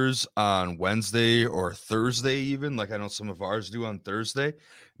waivers on Wednesday or Thursday, even like I know some of ours do on Thursday,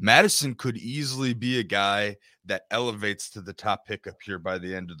 Mattison could easily be a guy that elevates to the top pickup here by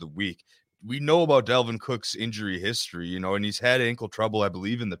the end of the week. We know about Dalvin Cook's injury history, and he's had ankle trouble, I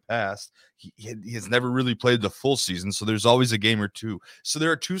believe, in the past. He has never really played the full season, so there's always a game or two. So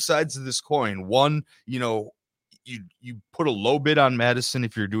there are two sides of this coin. One, you put a low bid on Mattison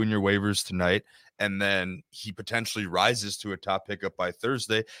if you're doing your waivers tonight, and then he potentially rises to a top pickup by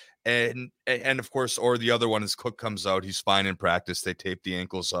Thursday. And of course, or the other one is Cook comes out, he's fine in practice, they tape the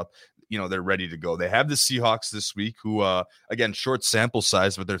ankles up. They're ready to go. They have the Seahawks this week who, again, short sample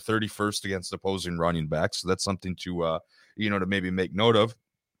size, but they're 31st against opposing running backs. So that's something to, to maybe make note of.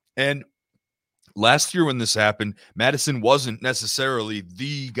 And last year when this happened, Mattison wasn't necessarily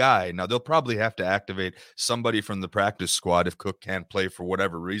the guy. Now, they'll probably have to activate somebody from the practice squad if Cook can't play for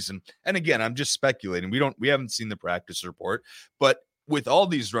whatever reason. And again, I'm just speculating. We haven't seen the practice report. But with all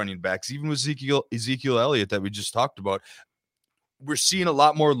these running backs, even with Ezekiel Elliott that we just talked about, we're seeing a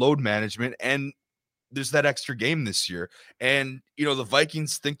lot more load management, and there's that extra game this year. And, the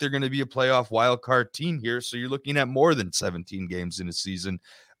Vikings think they're going to be a playoff wild card team here. So you're looking at more than 17 games in a season.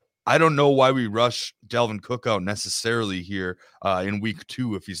 I don't know why we rush Dalvin Cook out necessarily here in week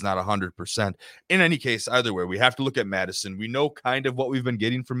 2 if he's not 100%. In any case, either way, we have to look at Mattison. We know kind of what we've been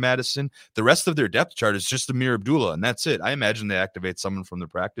getting from Mattison. The rest of their depth chart is just Amir Abdullah, and that's it. I imagine they activate someone from the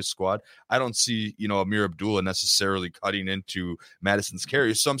practice squad. I don't see, Amir Abdullah necessarily cutting into Mattison's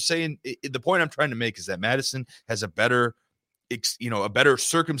carries. So I'm saying the point I'm trying to make is that Mattison has a better a better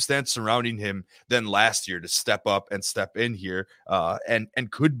circumstance surrounding him than last year to step up and step in here,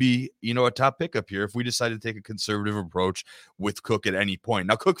 and could be, a top pickup here if we decide to take a conservative approach with Cook at any point.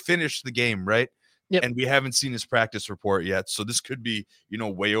 Now, Cook finished the game, right? Yep. And we haven't seen his practice report yet, so this could be,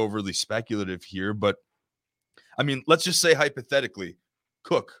 way overly speculative here. But I mean, let's just say hypothetically,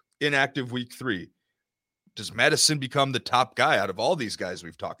 Cook inactive week 3. Does Madison become the top guy out of all these guys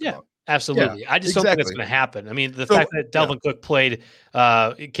we've talked about? Absolutely. Yeah, I just don't think it's going to happen. I mean, the fact that Delvin Cook played,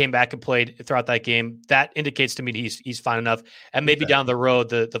 came back and played throughout that game, that indicates to me he's fine enough. And maybe down the road,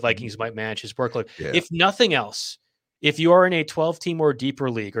 the Vikings might manage his workload. Yeah. If nothing else, if you are in a 12-team or deeper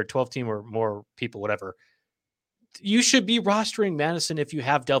league, or 12-team or more people, whatever, you should be rostering Madison if you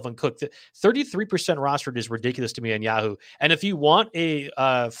have Delvin Cook. The 33% rostered is ridiculous to me on Yahoo. And if you want a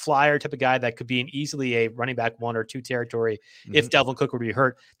flyer type of guy that could be in easily a running back 1 or 2 territory, if Delvin Cook would be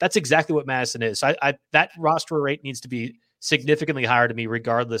hurt, that's exactly what Madison is. So that roster rate needs to be significantly higher to me,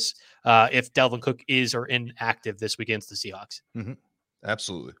 regardless if Delvin Cook is or inactive this week against the Seahawks.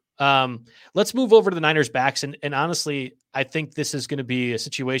 Absolutely. Let's move over to the Niners backs. And honestly, I think this is going to be a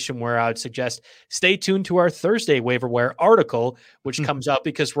situation where I would suggest stay tuned to our Thursday waiver wire article, which comes out,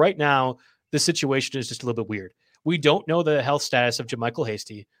 because right now the situation is just a little bit weird. We don't know the health status of JaMycal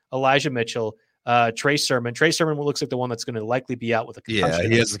Hasty, Elijah Mitchell, Trey Sermon. Trey Sermon looks like the one that's going to likely be out with a concussion. Yeah,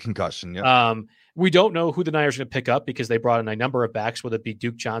 he has a concussion. Yeah. We don't know who the Niners are going to pick up because they brought in a number of backs, whether it be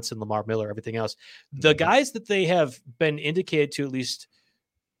Duke Johnson, Lamar Miller, everything else. The guys that they have been indicated to at least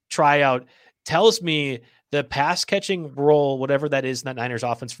try out tells me the pass catching role, whatever that is in that Niners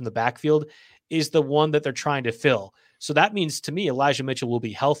offense from the backfield, is the one that they're trying to fill. So that means to me, Elijah Mitchell will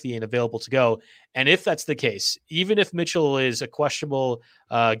be healthy and available to go. And if that's the case, even if Mitchell is a questionable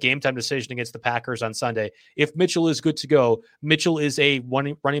game time decision against the Packers on Sunday, if Mitchell is good to go, Mitchell is a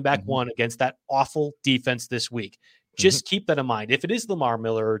running back 1 against that awful defense this week. Just keep that in mind. If it is Lamar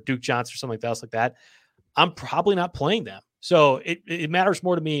Miller or Duke Johnson or something else like that, I'm probably not playing them. So it matters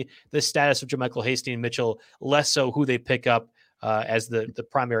more to me the status of JaMycal Hasty and Mitchell, less so who they pick up as the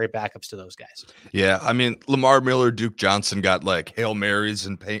primary backups to those guys. Yeah, I mean, Lamar Miller, Duke Johnson got like Hail Marys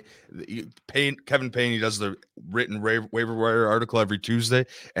and Kevin Payne, he does the written waiver wire article every Tuesday,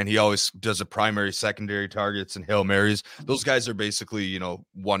 and he always does a primary, secondary targets and Hail Marys. Those guys are basically,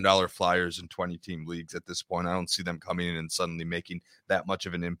 $1 flyers in 20-team leagues at this point. I don't see them coming in and suddenly making that much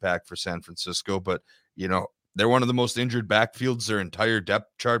of an impact for San Francisco, but, they're one of the most injured backfields. Their entire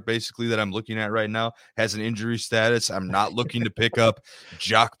depth chart, basically, that I'm looking at right now has an injury status. I'm not looking to pick up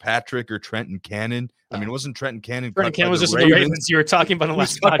Jock Patrick or Trenton Cannon. I mean, wasn't Trenton Cannon? Trenton Cannon was just the Ravens you were talking about in the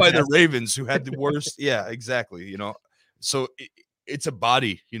last podcast. By the Ravens, who had the worst. Yeah, exactly. So it's a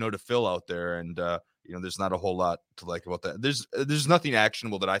body, to fill out there, and there's not a whole lot to like about that. There's nothing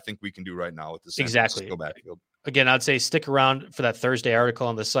actionable that I think we can do right now with this exactly backfield. Again, I'd say stick around for that Thursday article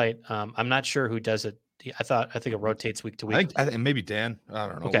on the site. I'm not sure who does it. I think it rotates week to week. I think maybe Dan. I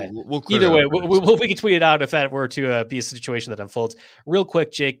don't know. Okay. We'll Either way, we can tweet it out if that were to be a situation that unfolds. Real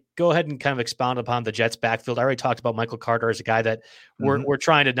quick, Jake, go ahead and kind of expound upon the Jets backfield. I already talked about Michael Carter as a guy that we're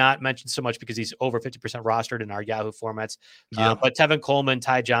trying to not mention so much because he's over 50% rostered in our Yahoo formats. Yeah. But Tevin Coleman,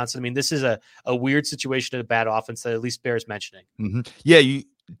 Ty Johnson, I mean, this is a weird situation in a bad offense that at least bears mentioning. Yeah,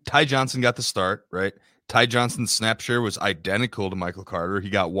 Ty Johnson got the start, right? Ty Johnson's snap share was identical to Michael Carter. He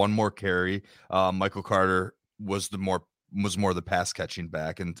got one more carry. Michael Carter was more the pass catching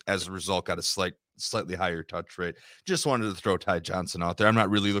back, and as a result, got a slightly higher touch rate. Just wanted to throw Ty Johnson out there. I'm not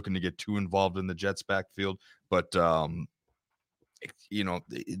really looking to get too involved in the Jets backfield, but the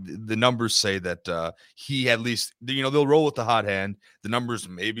numbers say that he at least they'll roll with the hot hand. The numbers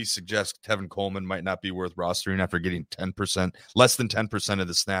maybe suggest Tevin Coleman might not be worth rostering after getting less than 10% of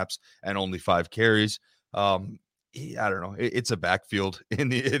the snaps and only 5 carries. I don't know. It's a backfield in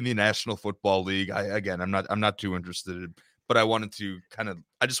the National Football League. I'm not too interested, but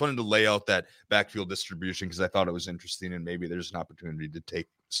I just wanted to lay out that backfield distribution because I thought it was interesting, and maybe there's an opportunity to take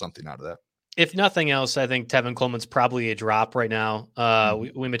something out of that. If nothing else, I think Tevin Coleman's probably a drop right now.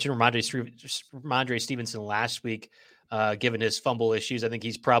 We mentioned Ramondre Stevenson last week, given his fumble issues. I think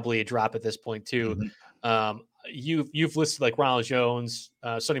he's probably a drop at this point too. You've listed like Ronald Jones,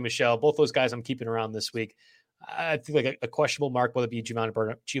 Sonny Michel, both those guys I'm keeping around this week. I think like a questionable mark, whether it be Giovanni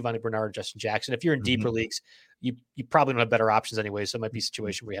Bernard or Justin Jackson. If you're in deeper leagues, you probably don't have better options anyway. So it might be a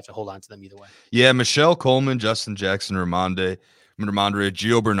situation where you have to hold on to them either way. Yeah, Michel, Coleman, Justin Jackson, Ramondre,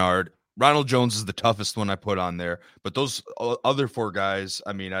 Gio Bernard. Ronald Jones is the toughest one I put on there, but those other 4 guys,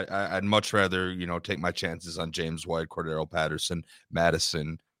 I mean, I'd much rather, take my chances on James White, Cordero Patterson,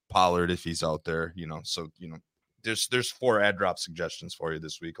 Madison, Pollard if he's out there, so there's 4 ad drop suggestions for you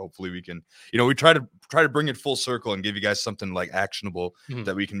this week. Hopefully we can, we try to bring it full circle and give you guys something like actionable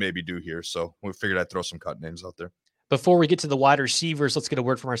that we can maybe do here. So we figured I'd throw some cut names out there. Before we get to the wide receivers, let's get a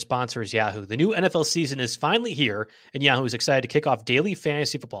word from our sponsors, Yahoo. The new NFL season is finally here, and Yahoo is excited to kick off daily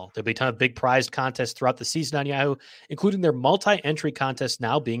fantasy football. There'll be a ton of big prized contests throughout the season on Yahoo, including their multi-entry contest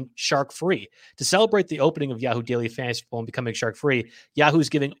now being shark-free. To celebrate the opening of Yahoo Daily Fantasy Football and becoming shark-free, Yahoo is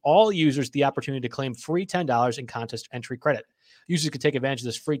giving all users the opportunity to claim free $10 in contest entry credit. Users can take advantage of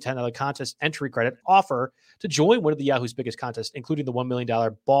this free $10 contest entry credit offer to join one of the Yahoo's biggest contests, including the $1 million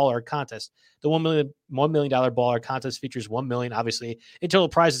baller contest. The $1 million baller contest features $1 million, obviously, in total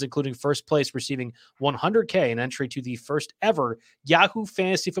prizes, including first place receiving $100K and entry to the first ever Yahoo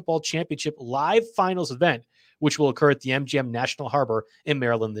Fantasy Football Championship live finals event, which will occur at the MGM National Harbor in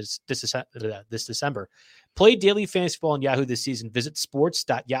Maryland this December. Play daily fantasy football on Yahoo this season. Visit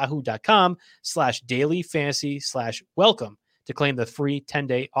sports.yahoo.com/dailyfantasy/welcome to claim the free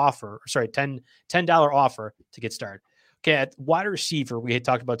 $10 offer to get started. Okay, at wide receiver, we had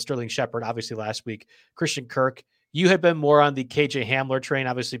talked about Sterling Shepard, obviously, last week. Christian Kirk. You had been more on the KJ Hamler train.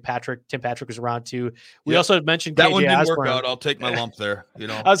 Obviously, Tim Patrick was around too. We also had mentioned that KJ one didn't Osborne. work out. I'll take my lump there.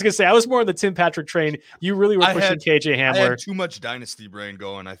 I was going to say, I was more on the Tim Patrick train. You really were pushing KJ Hamler. I had too much dynasty brain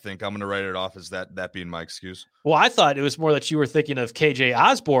going. I think I'm going to write it off as that being my excuse. Well, I thought it was more that you were thinking of KJ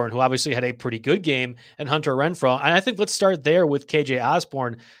Osborne, who obviously had a pretty good game, and Hunter Renfrow. And I think let's start there with KJ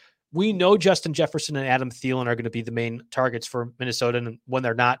Osborne. We know Justin Jefferson and Adam Thielen are going to be the main targets for Minnesota, and when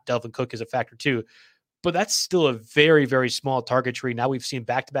they're not, Delvin Cook is a factor too. But that's still a very, very small target tree. Now we've seen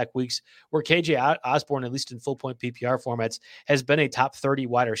back-to-back weeks where KJ Osborne, at least in full-point PPR formats, has been a top 30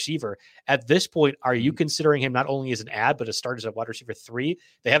 wide receiver. At this point, are you considering him not only as an ad, but a start as a wide receiver 3?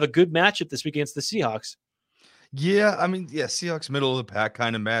 They have a good matchup this week against the Seahawks. Yeah, Seahawks middle of the pack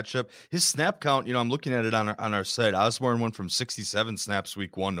kind of matchup. His snap count, I'm looking at it on our site. Osborne went from 67 snaps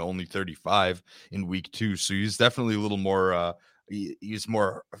week 1 to only 35 in week 2. So he's definitely a little more he's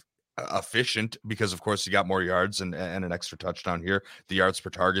more efficient because, of course, he got more yards and an extra touchdown here. The yards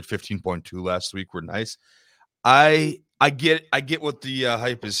per target, 15.2 last week, were nice. I get what the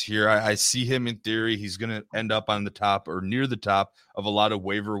hype is here. I see him in theory. He's going to end up on the top or near the top of a lot of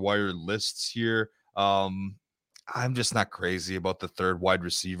waiver wire lists here. I'm just not crazy about the third wide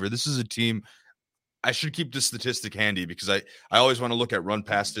receiver. This is a team. I should keep this statistic handy because I always want to look at run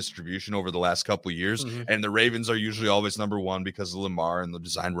pass distribution over the last couple of years. And the Ravens are usually always number 1 because of Lamar and the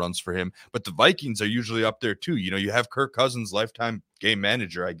design runs for him. But the Vikings are usually up there too. You have Kirk Cousins, lifetime game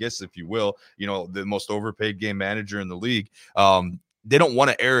manager, I guess, if you will, the most overpaid game manager in the league. They don't want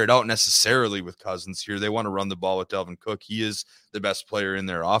to air it out necessarily with Cousins here. They want to run the ball with Delvin Cook. He is the best player in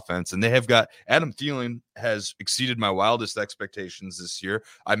their offense. And they have got Adam Thielen has exceeded my wildest expectations this year.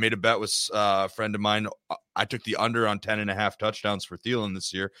 I made a bet with a friend of mine. I took the under on 10.5 touchdowns for Thielen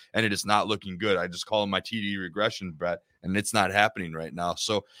this year, and it is not looking good. I just call him my TD regression bet, and it's not happening right now.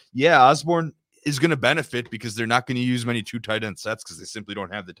 So, yeah, Osborne is going to benefit because they're not going to use many 2 tight end sets because they simply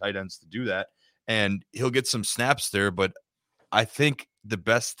don't have the tight ends to do that. And he'll get some snaps there, but I think the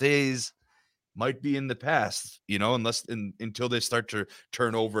best days might be in the past, until they start to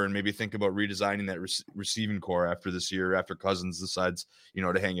turn over and maybe think about redesigning that receiving core after this year, after Cousins decides,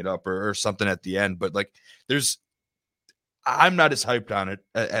 to hang it up or something at the end. But I'm not as hyped on it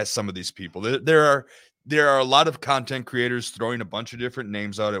as some of these people. There are a lot of content creators throwing a bunch of different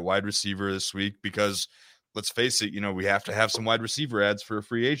names out at wide receiver this week because let's face it, we have to have some wide receiver ads for a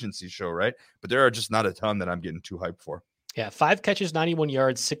free agency show, right? But there are just not a ton that I'm getting too hyped for. Yeah, 5 catches, 91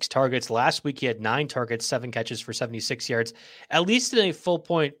 yards, 6 targets. Last week, he had 9 targets, 7 catches for 76 yards, at least in a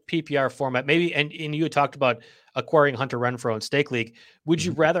full-point PPR format. Maybe, and you had talked about acquiring Hunter Renfrow in Stake League. Would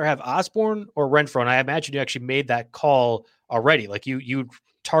you rather have Osborne or Renfrow? And I imagine you actually made that call already. Like you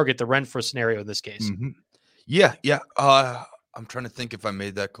target the Renfrow scenario in this case. Mm-hmm. Yeah. I'm trying to think if I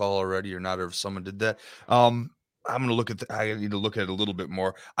made that call already or not, or if someone did that. I'm going to I need to look at it a little bit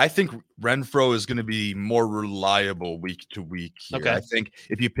more. I think Renfrow is going to be more reliable week to week here. Okay. I think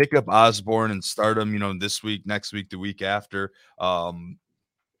if you pick up Osborne and start him, this week, next week, the week after,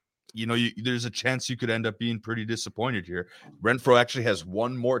 there's a chance you could end up being pretty disappointed here. Renfrow actually has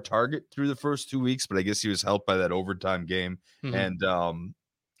 1 more target through the first 2 weeks, but I guess he was helped by that overtime game and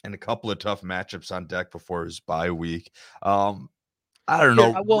a couple of tough matchups on deck before his bye week. I don't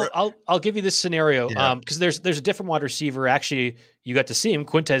know. Well, I'll give you this scenario because there's a different wide receiver. Actually, you got to see him,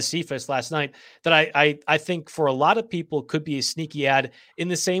 Quintez Cephas, last night. That I think for a lot of people could be a sneaky ad in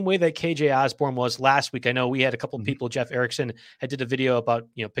the same way that KJ Osborne was last week. I know we had a couple of people. Jeff Erickson had did a video about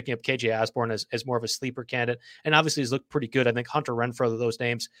picking up KJ Osborne as more of a sleeper candidate, and obviously he's looked pretty good. I think Hunter Renfrow, those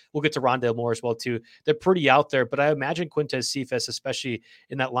names. We'll get to Rondale Moore as well too. They're pretty out there, but I imagine Quintez Cephas, especially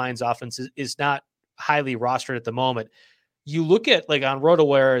in that Lions offense, is not highly rostered at the moment. You look at like on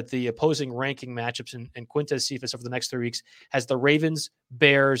RotoWire, the opposing ranking matchups and Quintez Cephas over the next 3 weeks has the Ravens,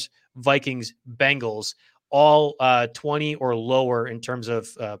 Bears, Vikings, Bengals, all 20 or lower in terms of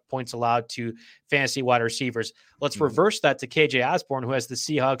points allowed to fantasy wide receivers. Let's reverse that to KJ Osborne, who has the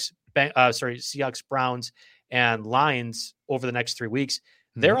Seahawks, Browns, and Lions over the next 3 weeks.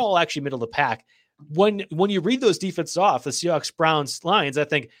 They're all actually middle of the pack. When you read those defenses off, the Seahawks, Browns, Lions, I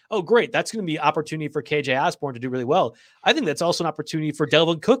think, oh, great, that's going to be an opportunity for KJ Osborne to do really well. I think that's also an opportunity for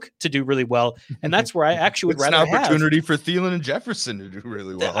Delvin Cook to do really well, and that's where I actually would rather have. It's an opportunity for Thielen and Jefferson to do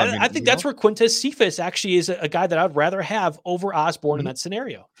really well. I think that's where Quintez Cephas actually is a guy that I'd rather have over Osborne in that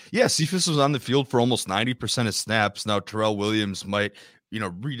scenario. Yeah, Cephas was on the field for almost 90% of snaps. Now, Terrell Williams might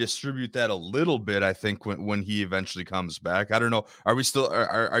redistribute that a little bit, I think, when he eventually comes back. I don't know. Are you still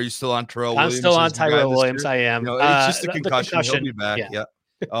on Terrell Williams? I'm still on Tyrell Williams. I am. It's just a concussion. He'll be back. Yeah.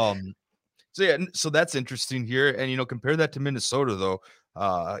 So that's interesting here. And, compare that to Minnesota, though.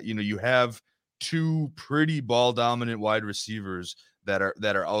 You have two pretty ball dominant wide receivers that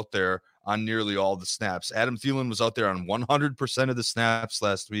are out there on nearly all the snaps. Adam Thielen was out there on 100% of the snaps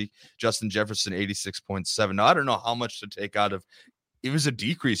last week. Justin Jefferson, 86.7. Now, I don't know how much to take out of. It was a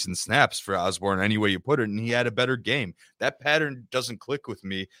decrease in snaps for Osborne any way you put it, and he had a better game. That pattern doesn't click with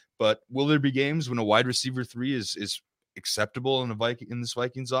me, but will there be games when a wide receiver 3 is acceptable in this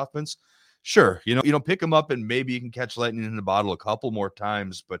Vikings offense? Sure. Pick him up and maybe you can catch lightning in the bottle a couple more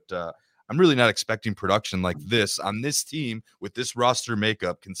times, but I'm really not expecting production like this on this team with this roster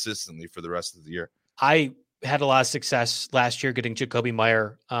makeup consistently for the rest of the year. I had a lot of success last year getting Jacoby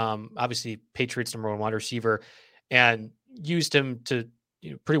Meyer, obviously Patriots #1 wide receiver, and used him to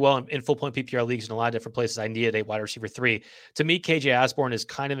pretty well in full point PPR leagues in a lot of different places. I needed a wide receiver 3. To me, KJ Osborne is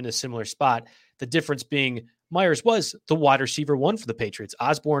kind of in a similar spot. The difference being Myers was the wide receiver 1 for the Patriots.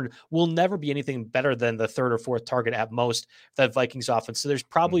 Osborne will never be anything better than the 3rd or 4th target at most for that Vikings offense. So there's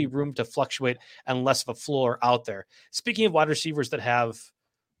probably room to fluctuate and less of a floor out there. Speaking of wide receivers that have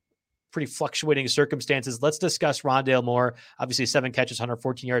pretty fluctuating circumstances, let's discuss Rondale Moore. Obviously 7 catches,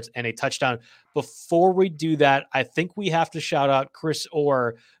 114 yards, and a touchdown. Before we do that, I think we have to shout out Chris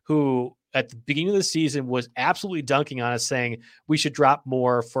Orr, who at the beginning of the season was absolutely dunking on us, saying we should drop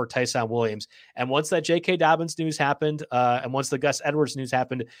more for Tyson Williams. And once that J.K. Dobbins news happened, and once the Gus Edwards news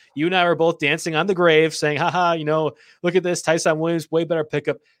happened, you and I were both dancing on the grave saying, haha, look at this, Tyson Williams, way better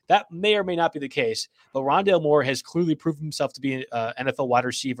pickup. That may or may not be the case, but Rondale Moore has clearly proven himself to be an NFL wide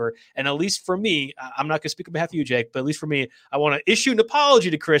receiver. And at least for me, I'm not going to speak on behalf of you, Jake, but at least for me, I want to issue an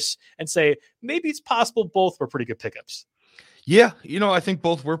apology to Chris and say, maybe it's possible both were pretty good pickups. Yeah, I think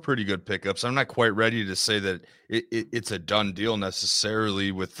both were pretty good pickups. I'm not quite ready to say that it's a done deal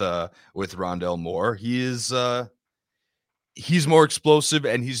necessarily with Rondale Moore. He's more explosive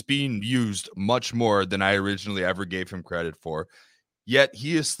and he's being used much more than I originally ever gave him credit for. Yet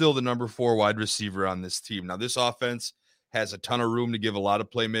he is still the number 4 wide receiver on this team. Now, this offense has a ton of room to give a lot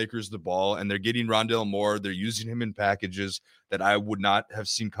of playmakers the ball, and they're getting Rondale Moore. They're using him in packages that I would not have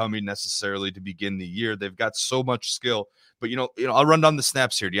seen coming necessarily to begin the year. They've got so much skill. But, I'll run down the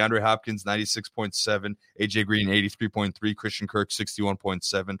snaps here. DeAndre Hopkins, 96.7. AJ Green, 83.3. Christian Kirk,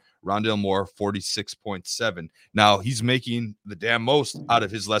 61.7. Rondale Moore, 46.7. Now, he's making the damn most out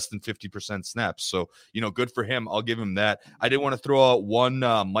of his less than 50% snaps. So, good for him. I'll give him that. I did want to throw out one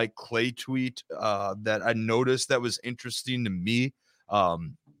Mike Clay tweet that I noticed that was interesting to me.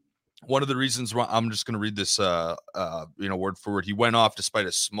 One of the reasons I'm just going to read this, word for word. He went off despite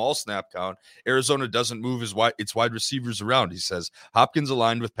a small snap count. Arizona doesn't move its wide receivers around. He says Hopkins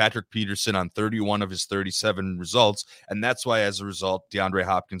aligned with Patrick Peterson on 31 of his 37 results, and that's why, as a result, DeAndre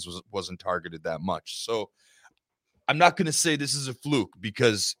Hopkins wasn't targeted that much. So I'm not going to say this is a fluke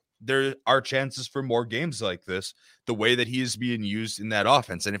because there are chances for more games like this, the way that he is being used in that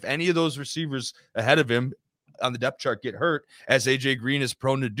offense. And if any of those receivers ahead of him on the depth chart get hurt, as AJ Green is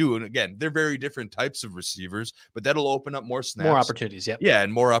prone to do. And again, they're very different types of receivers, but that'll open up more snaps. More opportunities. Yep. Yeah.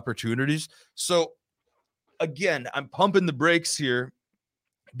 And more opportunities. So again, I'm pumping the brakes here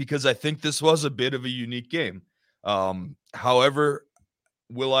because I think this was a bit of a unique game. However,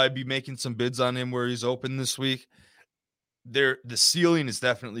 will I be making some bids on him where he's open this week? The ceiling is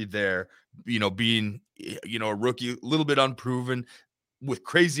definitely there, being, a rookie, a little bit unproven. with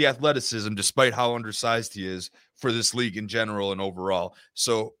crazy athleticism, despite how undersized he is for this league in general and overall.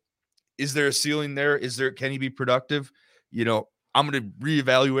 So is there a ceiling there? Can he be productive? I'm going to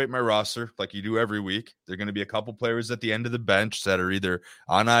reevaluate my roster like you do every week. There are going to be a couple players at the end of the bench that are either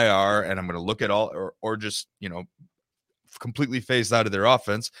on IR, and I'm going to look at all or just, completely phased out of their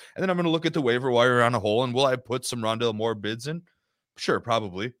offense. And then I'm going to look at the waiver wire on a whole. And will I put some Rondale Moore bids in? Sure,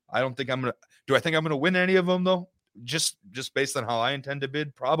 probably. Do I think I'm going to win any of them though? Just based on how I intend to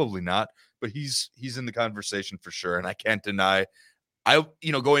bid? Probably not, but he's in the conversation for sure. And I can't deny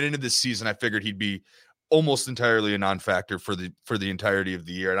going into this season, I figured he'd be almost entirely a non-factor for the entirety of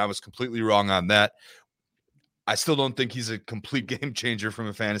the year. And I was completely wrong on that. I still don't think he's a complete game changer from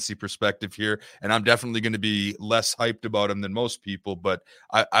a fantasy perspective here. And I'm definitely going to be less hyped about him than most people, but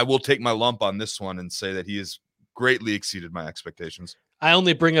I will take my lump on this one and say that he has greatly exceeded my expectations. I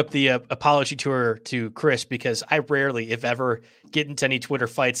only bring up the apology tour to Chris because I rarely, if ever, get into any Twitter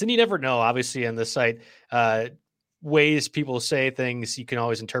fights. And you never know, obviously, on this site, ways people say things, you can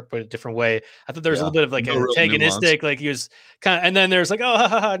always interpret a different way. I thought there was a little bit of like antagonistic, like he was kind of, and then there's like,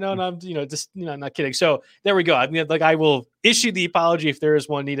 oh, no, I'm, I'm not kidding. So there we go. I mean, like I will issue the apology if there is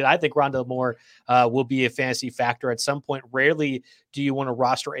one needed. I think Rondale Moore will be a fantasy factor at some point. Rarely do you want to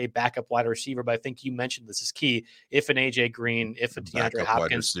roster a backup wide receiver, but I think you mentioned this is key. If an AJ Green, if a DeAndre Hopkins,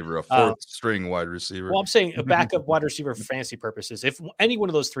 wide receiver, a fourth string wide receiver. Well, I'm saying a backup wide receiver for fantasy purposes. If any one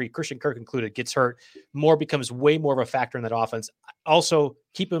of those three, Christian Kirk included, gets hurt, Moore becomes way more of a factor in that offense. Also,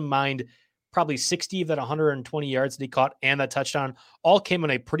 keep in mind, probably 60 of that 120 yards that he caught and that touchdown all came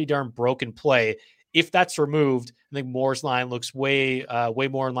on a pretty darn broken play. If that's removed, I think Moore's line looks way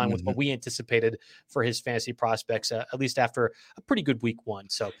more in line with what we anticipated for his fantasy prospects, at least after a pretty good week one.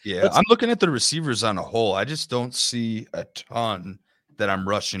 So yeah, I'm looking at the receivers on a whole. I just don't see a ton that I'm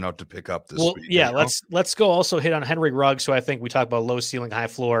rushing out to pick up this week. Yeah, let's go also hit on Henry Ruggs. So I think we talk about low ceiling, high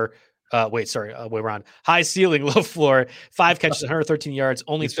floor. Way around. High ceiling, low floor. 5 catches, 113 yards.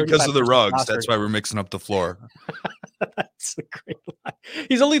 Only it's because of the Ruggs. That's why we're mixing up the floor. That's a great line.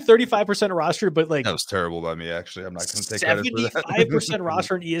 He's only 35% roster, but like that was terrible by me. Actually, I'm not going to take credit for that. 75%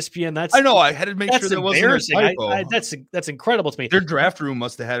 roster in ESPN. That's I know. I had to make sure that wasn't a typo. That's incredible to me. Their draft room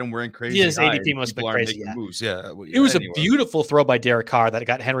must have had him wearing crazy. His ADP must have been crazy. Yeah. Moves. Yeah, it was a beautiful throw by Derek Carr that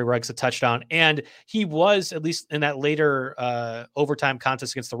got Henry Ruggs a touchdown, and he was at least in that later overtime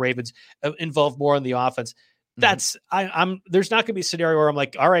contest against the Ravens involved more in the offense. That's I'm there's not going to be a scenario where I'm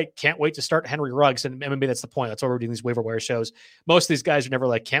like, all right, can't wait to start Henry Ruggs. And maybe that's the point. That's why we're doing these waiver wire shows. Most of these guys are never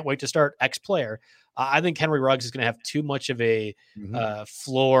like, can't wait to start X player. I think Henry Ruggs is going to have too much of a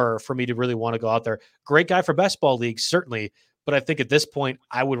floor for me to really want to go out there. Great guy for best ball leagues, certainly. But I think at this point,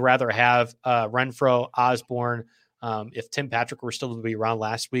 I would rather have Renfrow, Osborne. If Tim Patrick were still to be around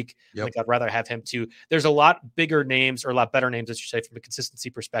last week, I think I'd rather have him too. There's a lot bigger names, or a lot better names, I should say, from a consistency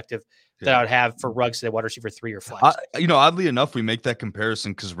perspective that I would have for Ruggs to wide receiver 3 or flex. Oddly enough, we make that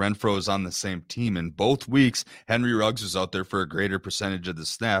comparison because Renfrow is on the same team. In both weeks, Henry Ruggs was out there for a greater percentage of the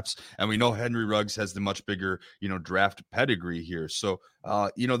snaps. And we know Henry Ruggs has the much bigger, draft pedigree here. So,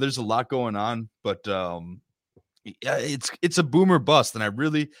 there's a lot going on, but it's a boomer bust. And I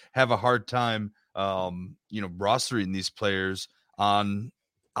really have a hard time rostering these players on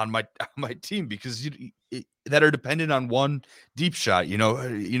my team because that are dependent on one deep shot.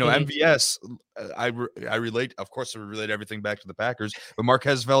 MVS. I relate, of course, I relate everything back to the Packers, but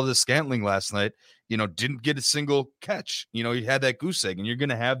Marquez Valdes-Scantling last night, didn't get a single catch. He had that goose egg, and you're going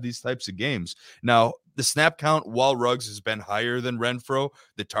to have these types of games. Now, the snap count, while Ruggs has been higher than Renfrow,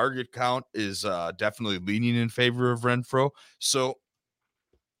 the target count is definitely leaning in favor of Renfrow. So,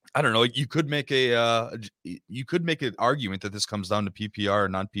 I don't know. You could make an argument that this comes down to PPR or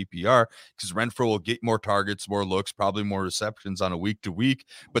non-PPR because Renfrow will get more targets, more looks, probably more receptions on a week to week.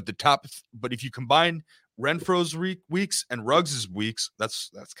 But if you combine Renfrow's weeks and Ruggs's weeks, that's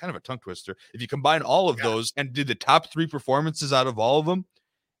kind of a tongue twister. If you combine all of those and did the top 3 performances out of all of them,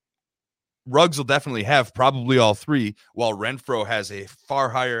 Ruggs will definitely have probably all 3, while Renfrow has a far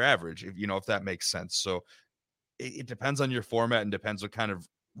higher average. If that makes sense. So it depends on your format and depends what kind of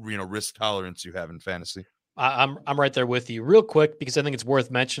risk tolerance you have in fantasy. I'm right there with you. Real quick, because I think it's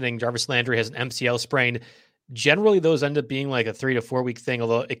worth mentioning, Jarvis Landry has an MCL sprain. Generally, those end up being like a 3 to 4 week thing,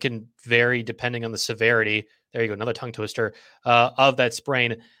 although it can vary depending on the severity. There you go, another tongue twister of that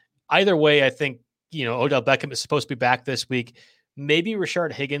sprain. Either way, I think Odell Beckham is supposed to be back this week. Maybe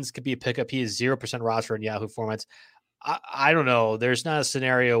Rashard Higgins could be a pickup. He is 0% roster in Yahoo formats. I don't know. There's not a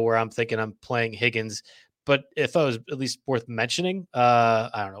scenario where I'm thinking I'm playing Higgins. But if I was at least worth mentioning, I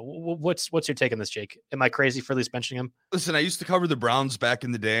don't know. What's your take on this, Jake? Am I crazy for at least mentioning him? Listen, I used to cover the Browns back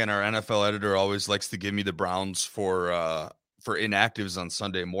in the day, and our NFL editor always likes to give me the Browns for for inactives on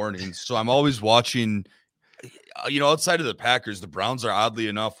Sunday mornings. So I'm always watching, outside of the Packers, the Browns are oddly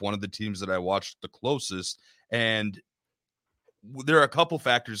enough one of the teams that I watched the closest. And there are a couple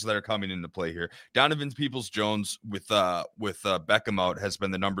factors that are coming into play here. Donovan Peoples-Jones with Beckham out has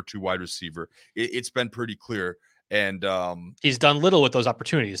been the number 2 wide receiver. It's been pretty clear. And he's done little with those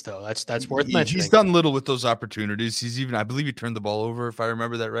opportunities, though. That's worth mentioning. He's done little with those opportunities. He's even, I believe, he turned the ball over, if I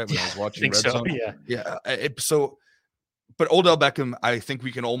remember that right, when I was watching Red Zone. Yeah. But Odell Beckham, I think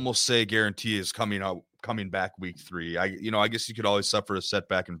we can almost say guarantee is coming back week 3. I guess you could always suffer a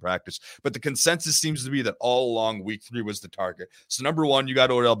setback in practice, but the consensus seems to be that all along week 3 was the target. So number 1, you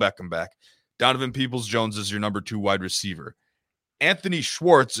got Odell Beckham back. Donovan Peoples-Jones is your number 2 wide receiver. Anthony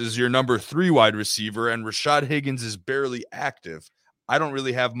Schwartz is your number 3 wide receiver, and Rashad Higgins is barely active. I don't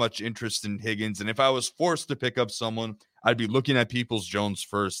really have much interest in Higgins, and if I was forced to pick up someone, I'd be looking at Peoples-Jones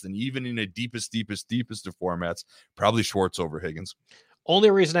first, and even in a deepest of formats, probably Schwartz over Higgins. Only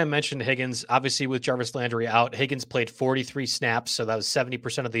reason I mentioned Higgins, obviously with Jarvis Landry out, Higgins played 43 snaps, so that was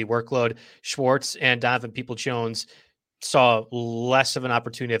 70% of the workload. Schwartz and Donovan Peoples-Jones saw less of an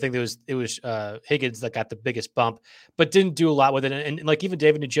opportunity. I think it was Higgins that got the biggest bump, but didn't do a lot with it. And like even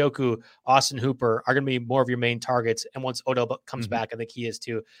David Njoku, Austin Hooper are going to be more of your main targets. And once Odell comes back, I think he is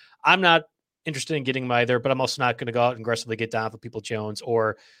too. I'm not interested in getting him either, but I'm also not going to go out and aggressively get Donovan Peoples-Jones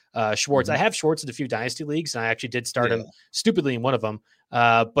or Schwartz. I have Schwartz in a few dynasty leagues, and I actually did start him stupidly in one of them.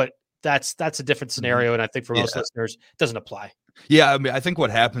 But that's a different scenario, and I think for most listeners, it doesn't apply. Yeah, I mean, I think what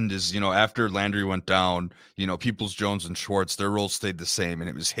happened is, after Landry went down, Peoples-Jones and Schwartz, their roles stayed the same, and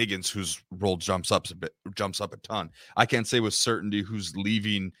it was Higgins whose role jumps up a ton. I can't say with certainty who's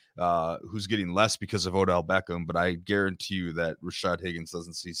leaving, who's getting less because of Odell Beckham, but I guarantee you that Rashad Higgins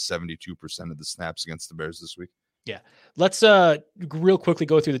doesn't see 72% of the snaps against the Bears this week. Yeah. Let's real quickly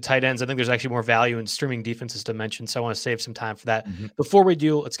go through the tight ends. I think there's actually more value in streaming defenses to mention, so I want to save some time for that. Before we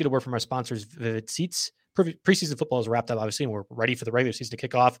do, let's get a word from our sponsors, Vivid Seats. Preseason football is wrapped up, obviously, and we're ready for the regular season to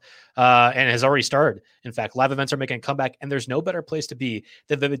kick off, and it has already started. In fact, live events are making a comeback, and there's no better place to be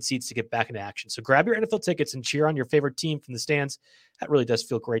than Vivid Seats to get back into action. So grab your NFL tickets and cheer on your favorite team from the stands. That really does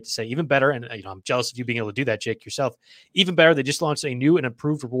feel great to say. Even better, and I'm jealous of you being able to do that, Jake, yourself. Even better, they just launched a new and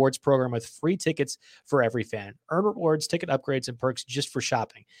improved rewards program with free tickets for every fan. Earn rewards, ticket upgrades, and perks just for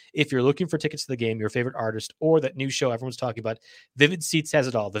shopping. If you're looking for tickets to the game, your favorite artist, or that new show everyone's talking about, Vivid Seats has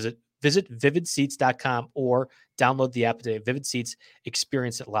it all. Visit vividseats.com or download the app today. Vivid Seats,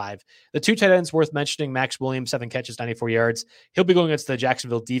 experience it live. The 2 tight ends worth mentioning: Max Williams, 7 catches, 94 yards. He'll be going against the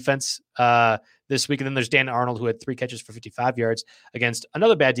Jacksonville defense this week. And then there's Dan Arnold, who had 3 catches for 55 yards against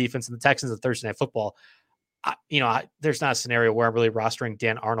another bad defense in the Texans on Thursday Night Football. There's not a scenario where I'm really rostering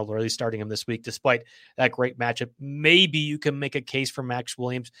Dan Arnold or at least starting him this week, despite that great matchup. Maybe you can make a case for Max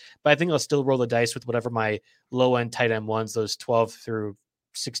Williams, but I think I'll still roll the dice with whatever my low-end tight end ones, those 12 through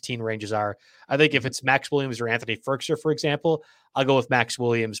 16 ranges are. I think if it's Max Williams or Anthony Ferguson, for example, I'll go with Max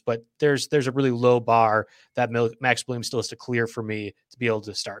Williams, but there's a really low bar that Max Williams still has to clear for me to be able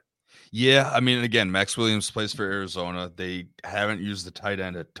to start. Yeah, I mean, again, Max Williams plays for Arizona. They haven't used the tight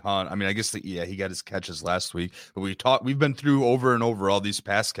end a ton. I mean, I guess he got his catches last week, but we've been through over and over all these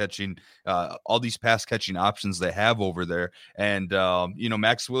pass catching options they have over there. And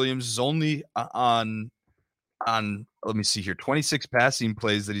Max Williams is only on let me see here, 26 passing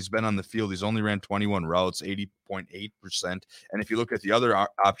plays that he's been on the field. He's only ran 21 routes, 80.8%. And if you look at the other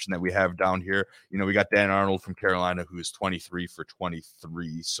option that we have down here, we got Dan Arnold from Carolina, who is 23 for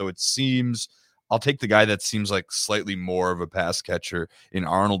 23. So it seems I'll take the guy that seems like slightly more of a pass catcher in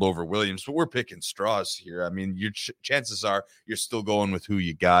Arnold over Williams, but we're picking straws here. I mean, your chances are you're still going with who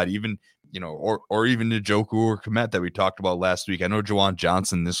you got, even, or even Njoku or Kmet that we talked about last week. I know Juwan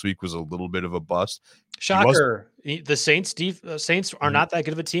Johnson this week was a little bit of a bust. Shocker. The Saints are not that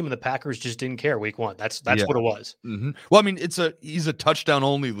good of a team, and the Packers just didn't care week 1. That's what it was. Well, I mean, he's a touchdown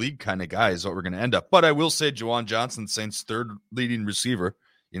only league kind of guy is what we're going to end up. But I will say Juwan Johnson, Saints' 3rd leading receiver.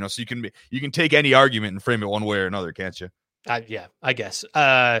 So you can take any argument and frame it one way or another, can't you? Yeah, I guess.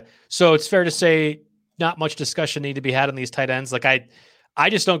 So it's fair to say not much discussion need to be had on these tight ends. Like I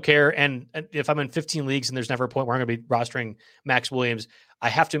just don't care. And if I'm in 15 leagues and there's never a point where I'm going to be rostering Max Williams, I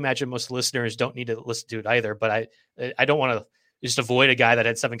have to imagine most listeners don't need to listen to it either. But I don't want to just avoid a guy that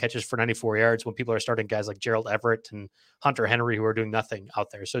had 7 catches for 94 yards when people are starting guys like Gerald Everett and Hunter Henry who are doing nothing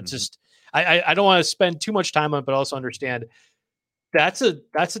out there. So it's just I don't want to spend too much time on it, but also understand that's a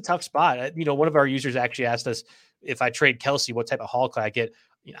tough spot. One of our users actually asked us if I trade Kelsey, what type of haul could I get?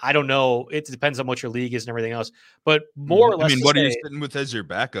 I don't know. It depends on what your league is and everything else. But more or less, what are you sitting with as your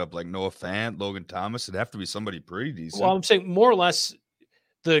backup? Like Noah Fant, Logan Thomas? It'd have to be somebody pretty decent. Well, I'm saying more or less,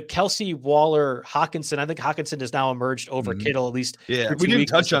 the Kelsey, Waller, Hawkinson. I think Hawkinson has now emerged over Kittle, at least. Yeah, we didn't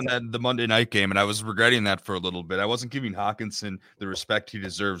touch on that in the Monday night game, and I was regretting that for a little bit. I wasn't giving Hawkinson the respect he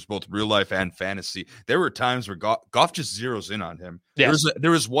deserves, both real life and fantasy. There were times where Goff just zeroes in on him. Yes.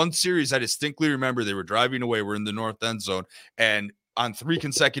 There was one series I distinctly remember. They were driving away. We're in the north end zone, and on 3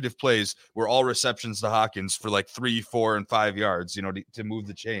 consecutive plays were all receptions to Hawkins for like 3, 4, and 5 yards, to move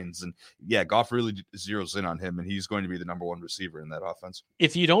the chains. And yeah, Goff really zeroes in on him, and he's going to be the number 1 receiver in that offense.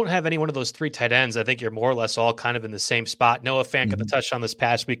 If you don't have any one of those 3 tight ends, I think you're more or less all kind of in the same spot. Noah Fant got the touchdown this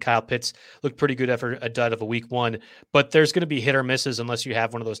past week. Kyle Pitts looked pretty good after a dud of a week 1, but there's going to be hit or misses unless you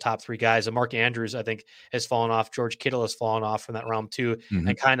have one of those top 3 guys. And Mark Andrews, I think, has fallen off. George Kittle has fallen off from that round 2,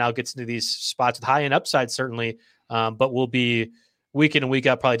 and kind of now gets into these spots with high end upside, certainly, but will be week in and week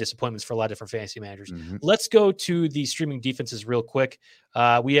out, probably disappointments for a lot of different fantasy managers. Let's go to the streaming defenses real quick.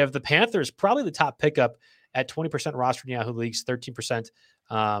 We have the Panthers, probably the top pickup at 20% roster in Yahoo leagues, 13%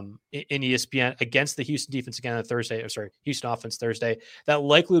 in ESPN against the Houston defense again on Thursday. Houston offense Thursday. That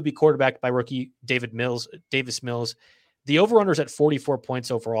likely would be quarterbacked by rookie Davis Mills. The over-under is at 44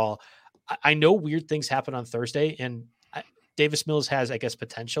 points overall. I know weird things happen on Thursday, and Davis Mills has, I guess,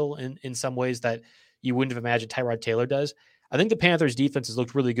 potential in some ways that you wouldn't have imagined Tyrod Taylor does. I think the Panthers defense has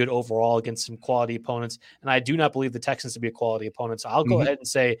looked really good overall against some quality opponents, and I do not believe the Texans to be a quality opponent. So I'll go ahead and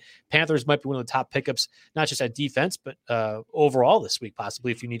say Panthers might be one of the top pickups, not just at defense, but overall this week,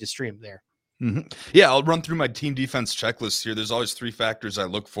 possibly if you need to stream there. Yeah, I'll run through my team defense checklist here. There's always 3 factors I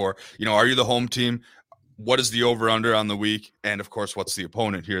look for. Are you the home team? What is the over-under on the week? And, of course, what's the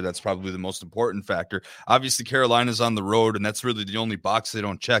opponent here? That's probably the most important factor. Obviously, Carolina's on the road, and that's really the only box they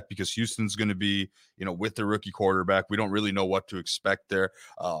don't check because Houston's going to be, with their rookie quarterback. We don't really know what to expect there.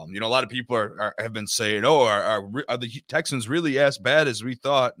 A lot of people have been saying, are the Texans really as bad as we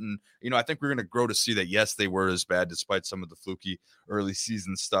thought? And, I think we're going to grow to see that, yes, they were as bad despite some of the fluky early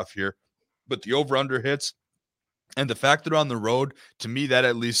season stuff here. But the over-under hits. And the fact they're on the road, to me, that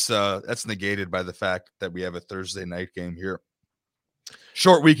at least that's negated by the fact that we have a Thursday night game here.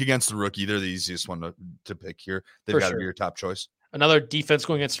 Short week against the rookie. They're the easiest one to pick here. They've got to be your top choice. Another defense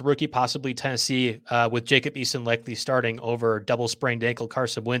going against the rookie, possibly Tennessee, with Jacob Eason likely starting over double sprained ankle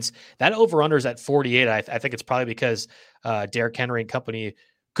Carson Wentz. That over-under is at 48. I think it's probably because Derrick Henry and company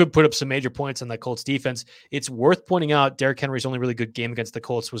could put up some major points on that Colts defense. It's worth pointing out Derrick Henry's only really good game against the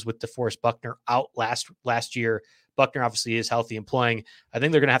Colts was with DeForest Buckner out last year. Buckner obviously is healthy and playing. I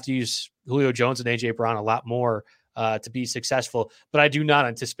think they're going to have to use Julio Jones and A.J. Brown a lot more to be successful, but I do not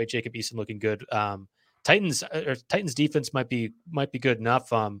anticipate Jacob Eason looking good. Titans defense might be good enough,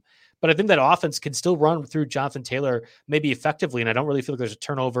 but I think that offense can still run through Jonathan Taylor maybe effectively, and I don't really feel like there's a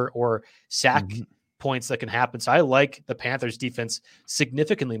turnover or sack points that can happen. So I like the Panthers defense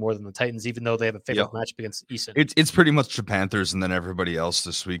significantly more than the Titans, even though they have a favorable matchup against Eason. It's pretty much the Panthers and then everybody else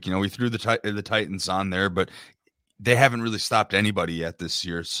this week. We threw the Titans on there, but they haven't really stopped anybody yet this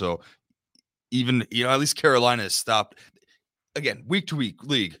year. So even, at least Carolina has stopped. Again, week to week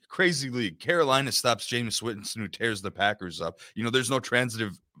league, crazy league. Carolina stops Jameis Winston, who tears the Packers up. There's no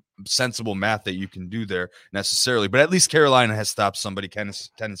transitive, sensible math that you can do there necessarily, but at least Carolina has stopped somebody.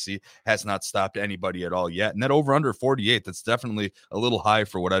 Tennessee has not stopped anybody at all yet. And that over under 48, that's definitely a little high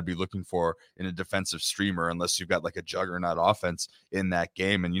for what I'd be looking for in a defensive streamer, unless you've got like a juggernaut offense in that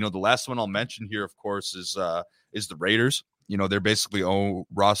game. And, the last one I'll mention here, of course, is the Raiders. They're basically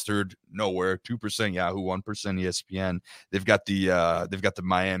rostered nowhere, 2% Yahoo, 1% ESPN. They've got the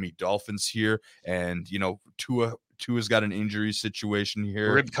Miami Dolphins here, and Tua's got an injury situation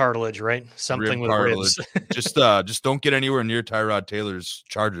here. Rib cartilage, right? Something with ribs. just don't get anywhere near Tyrod Taylor's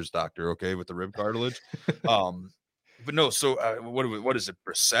Chargers doctor, okay, with the rib cartilage. But no, so what is it?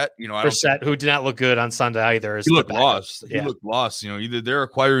 Brissett? Brissett, who did not look good on Sunday either. He looked lost. He looked lost. Either they're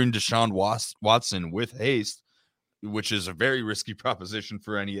acquiring Deshaun Watson with haste, which is a very risky proposition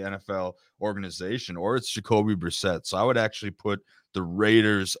for any NFL organization, or it's Jacoby Brissett. So I would actually put the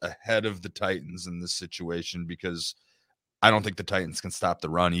Raiders ahead of the Titans in this situation because I don't think the Titans can stop the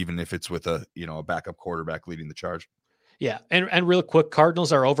run, even if it's with a backup quarterback leading the charge. Yeah, and real quick,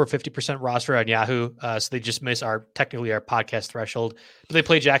 Cardinals are over 50% roster on Yahoo, so they just miss our podcast threshold. But they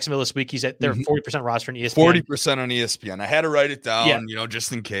play Jacksonville this week. They're 40% roster on ESPN. 40% on ESPN. I had to write it down,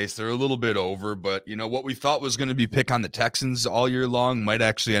 just in case. They're a little bit over, but what we thought was going to be pick on the Texans all year long might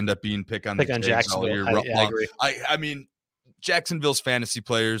actually end up being pick on Jacksonville all year long. I agree. I mean, Jacksonville's fantasy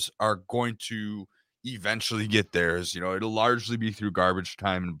players are going to eventually get theirs. It'll largely be through garbage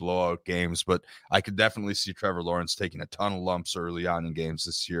time and blowout games, but I could definitely see Trevor Lawrence taking a ton of lumps early on in games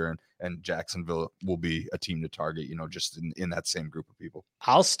this year, and Jacksonville will be a team to target, just in that same group of people.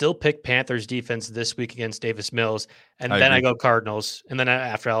 I'll still pick Panthers defense this week against Davis Mills, and then I go Cardinals, and then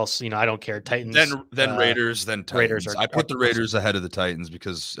after else, I don't care. Titans, then Raiders, then Titans. Raiders I put the Raiders ahead of the Titans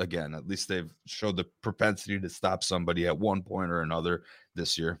because, again, at least they've showed the propensity to stop somebody at one point or another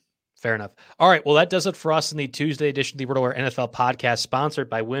this year. Fair enough. All right. Well, that does it for us in the Tuesday edition of the RotoWire NFL podcast,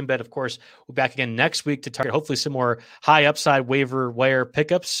 sponsored by WynnBET. Of course, we'll be back again next week to target hopefully some more high upside waiver wire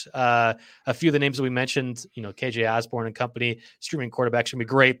pickups. A few of the names that we mentioned, KJ Osborne and company, streaming quarterbacks should be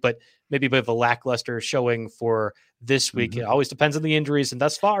great, but maybe a bit of a lackluster showing for this week. It always depends on the injuries, and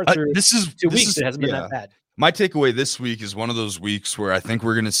thus far through 2 weeks, it hasn't been that bad. My takeaway this week is one of those weeks where I think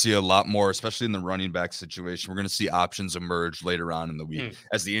we're going to see a lot more, especially in the running back situation. We're going to see options emerge later on in the week.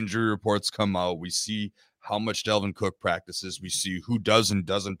 As the injury reports come out, we see how much Dalvin Cook practices. We see who does and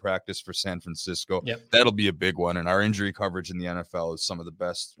doesn't practice for San Francisco. That'll be a big one. And our injury coverage in the NFL is some of the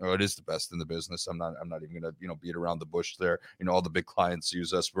best. It is the best in the business. I'm not even going to beat around the bush there. All the big clients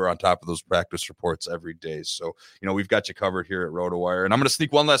use us. We're on top of those practice reports every day. So, we've got you covered here at RotoWire. And I'm going to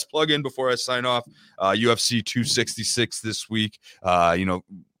sneak one last plug in before I sign off. UFC 266 this week.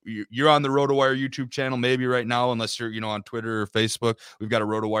 You're on the RotoWire YouTube channel maybe right now, unless you're, on Twitter or Facebook. We've got a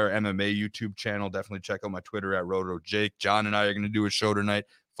RotoWire MMA YouTube channel. Definitely check out my Twitter at RotoJake. John and I are going to do a show tonight.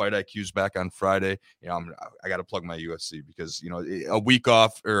 Fight IQ's back on Friday. I got to plug my UFC because, a week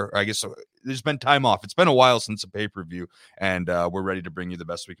off, or I guess there's been time off. It's been a while since a pay-per-view, and we're ready to bring you the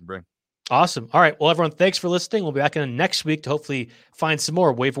best we can bring. Awesome. All right. Well, everyone, thanks for listening. We'll be back in next week to hopefully find some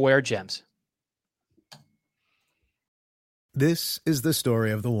more waiver wire gems. This is the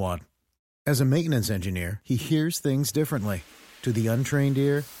story of the one. As a maintenance engineer, he hears things differently. To the untrained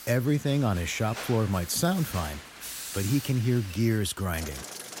ear, everything on his shop floor might sound fine, but he can hear gears grinding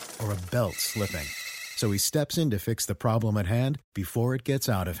or a belt slipping. So he steps in to fix the problem at hand before it gets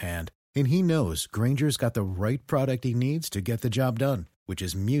out of hand. And he knows Grainger's got the right product he needs to get the job done, which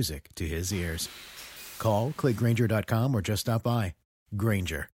is music to his ears. Call, click Grainger.com, or just stop by.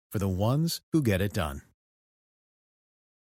 Grainger, for the ones who get it done.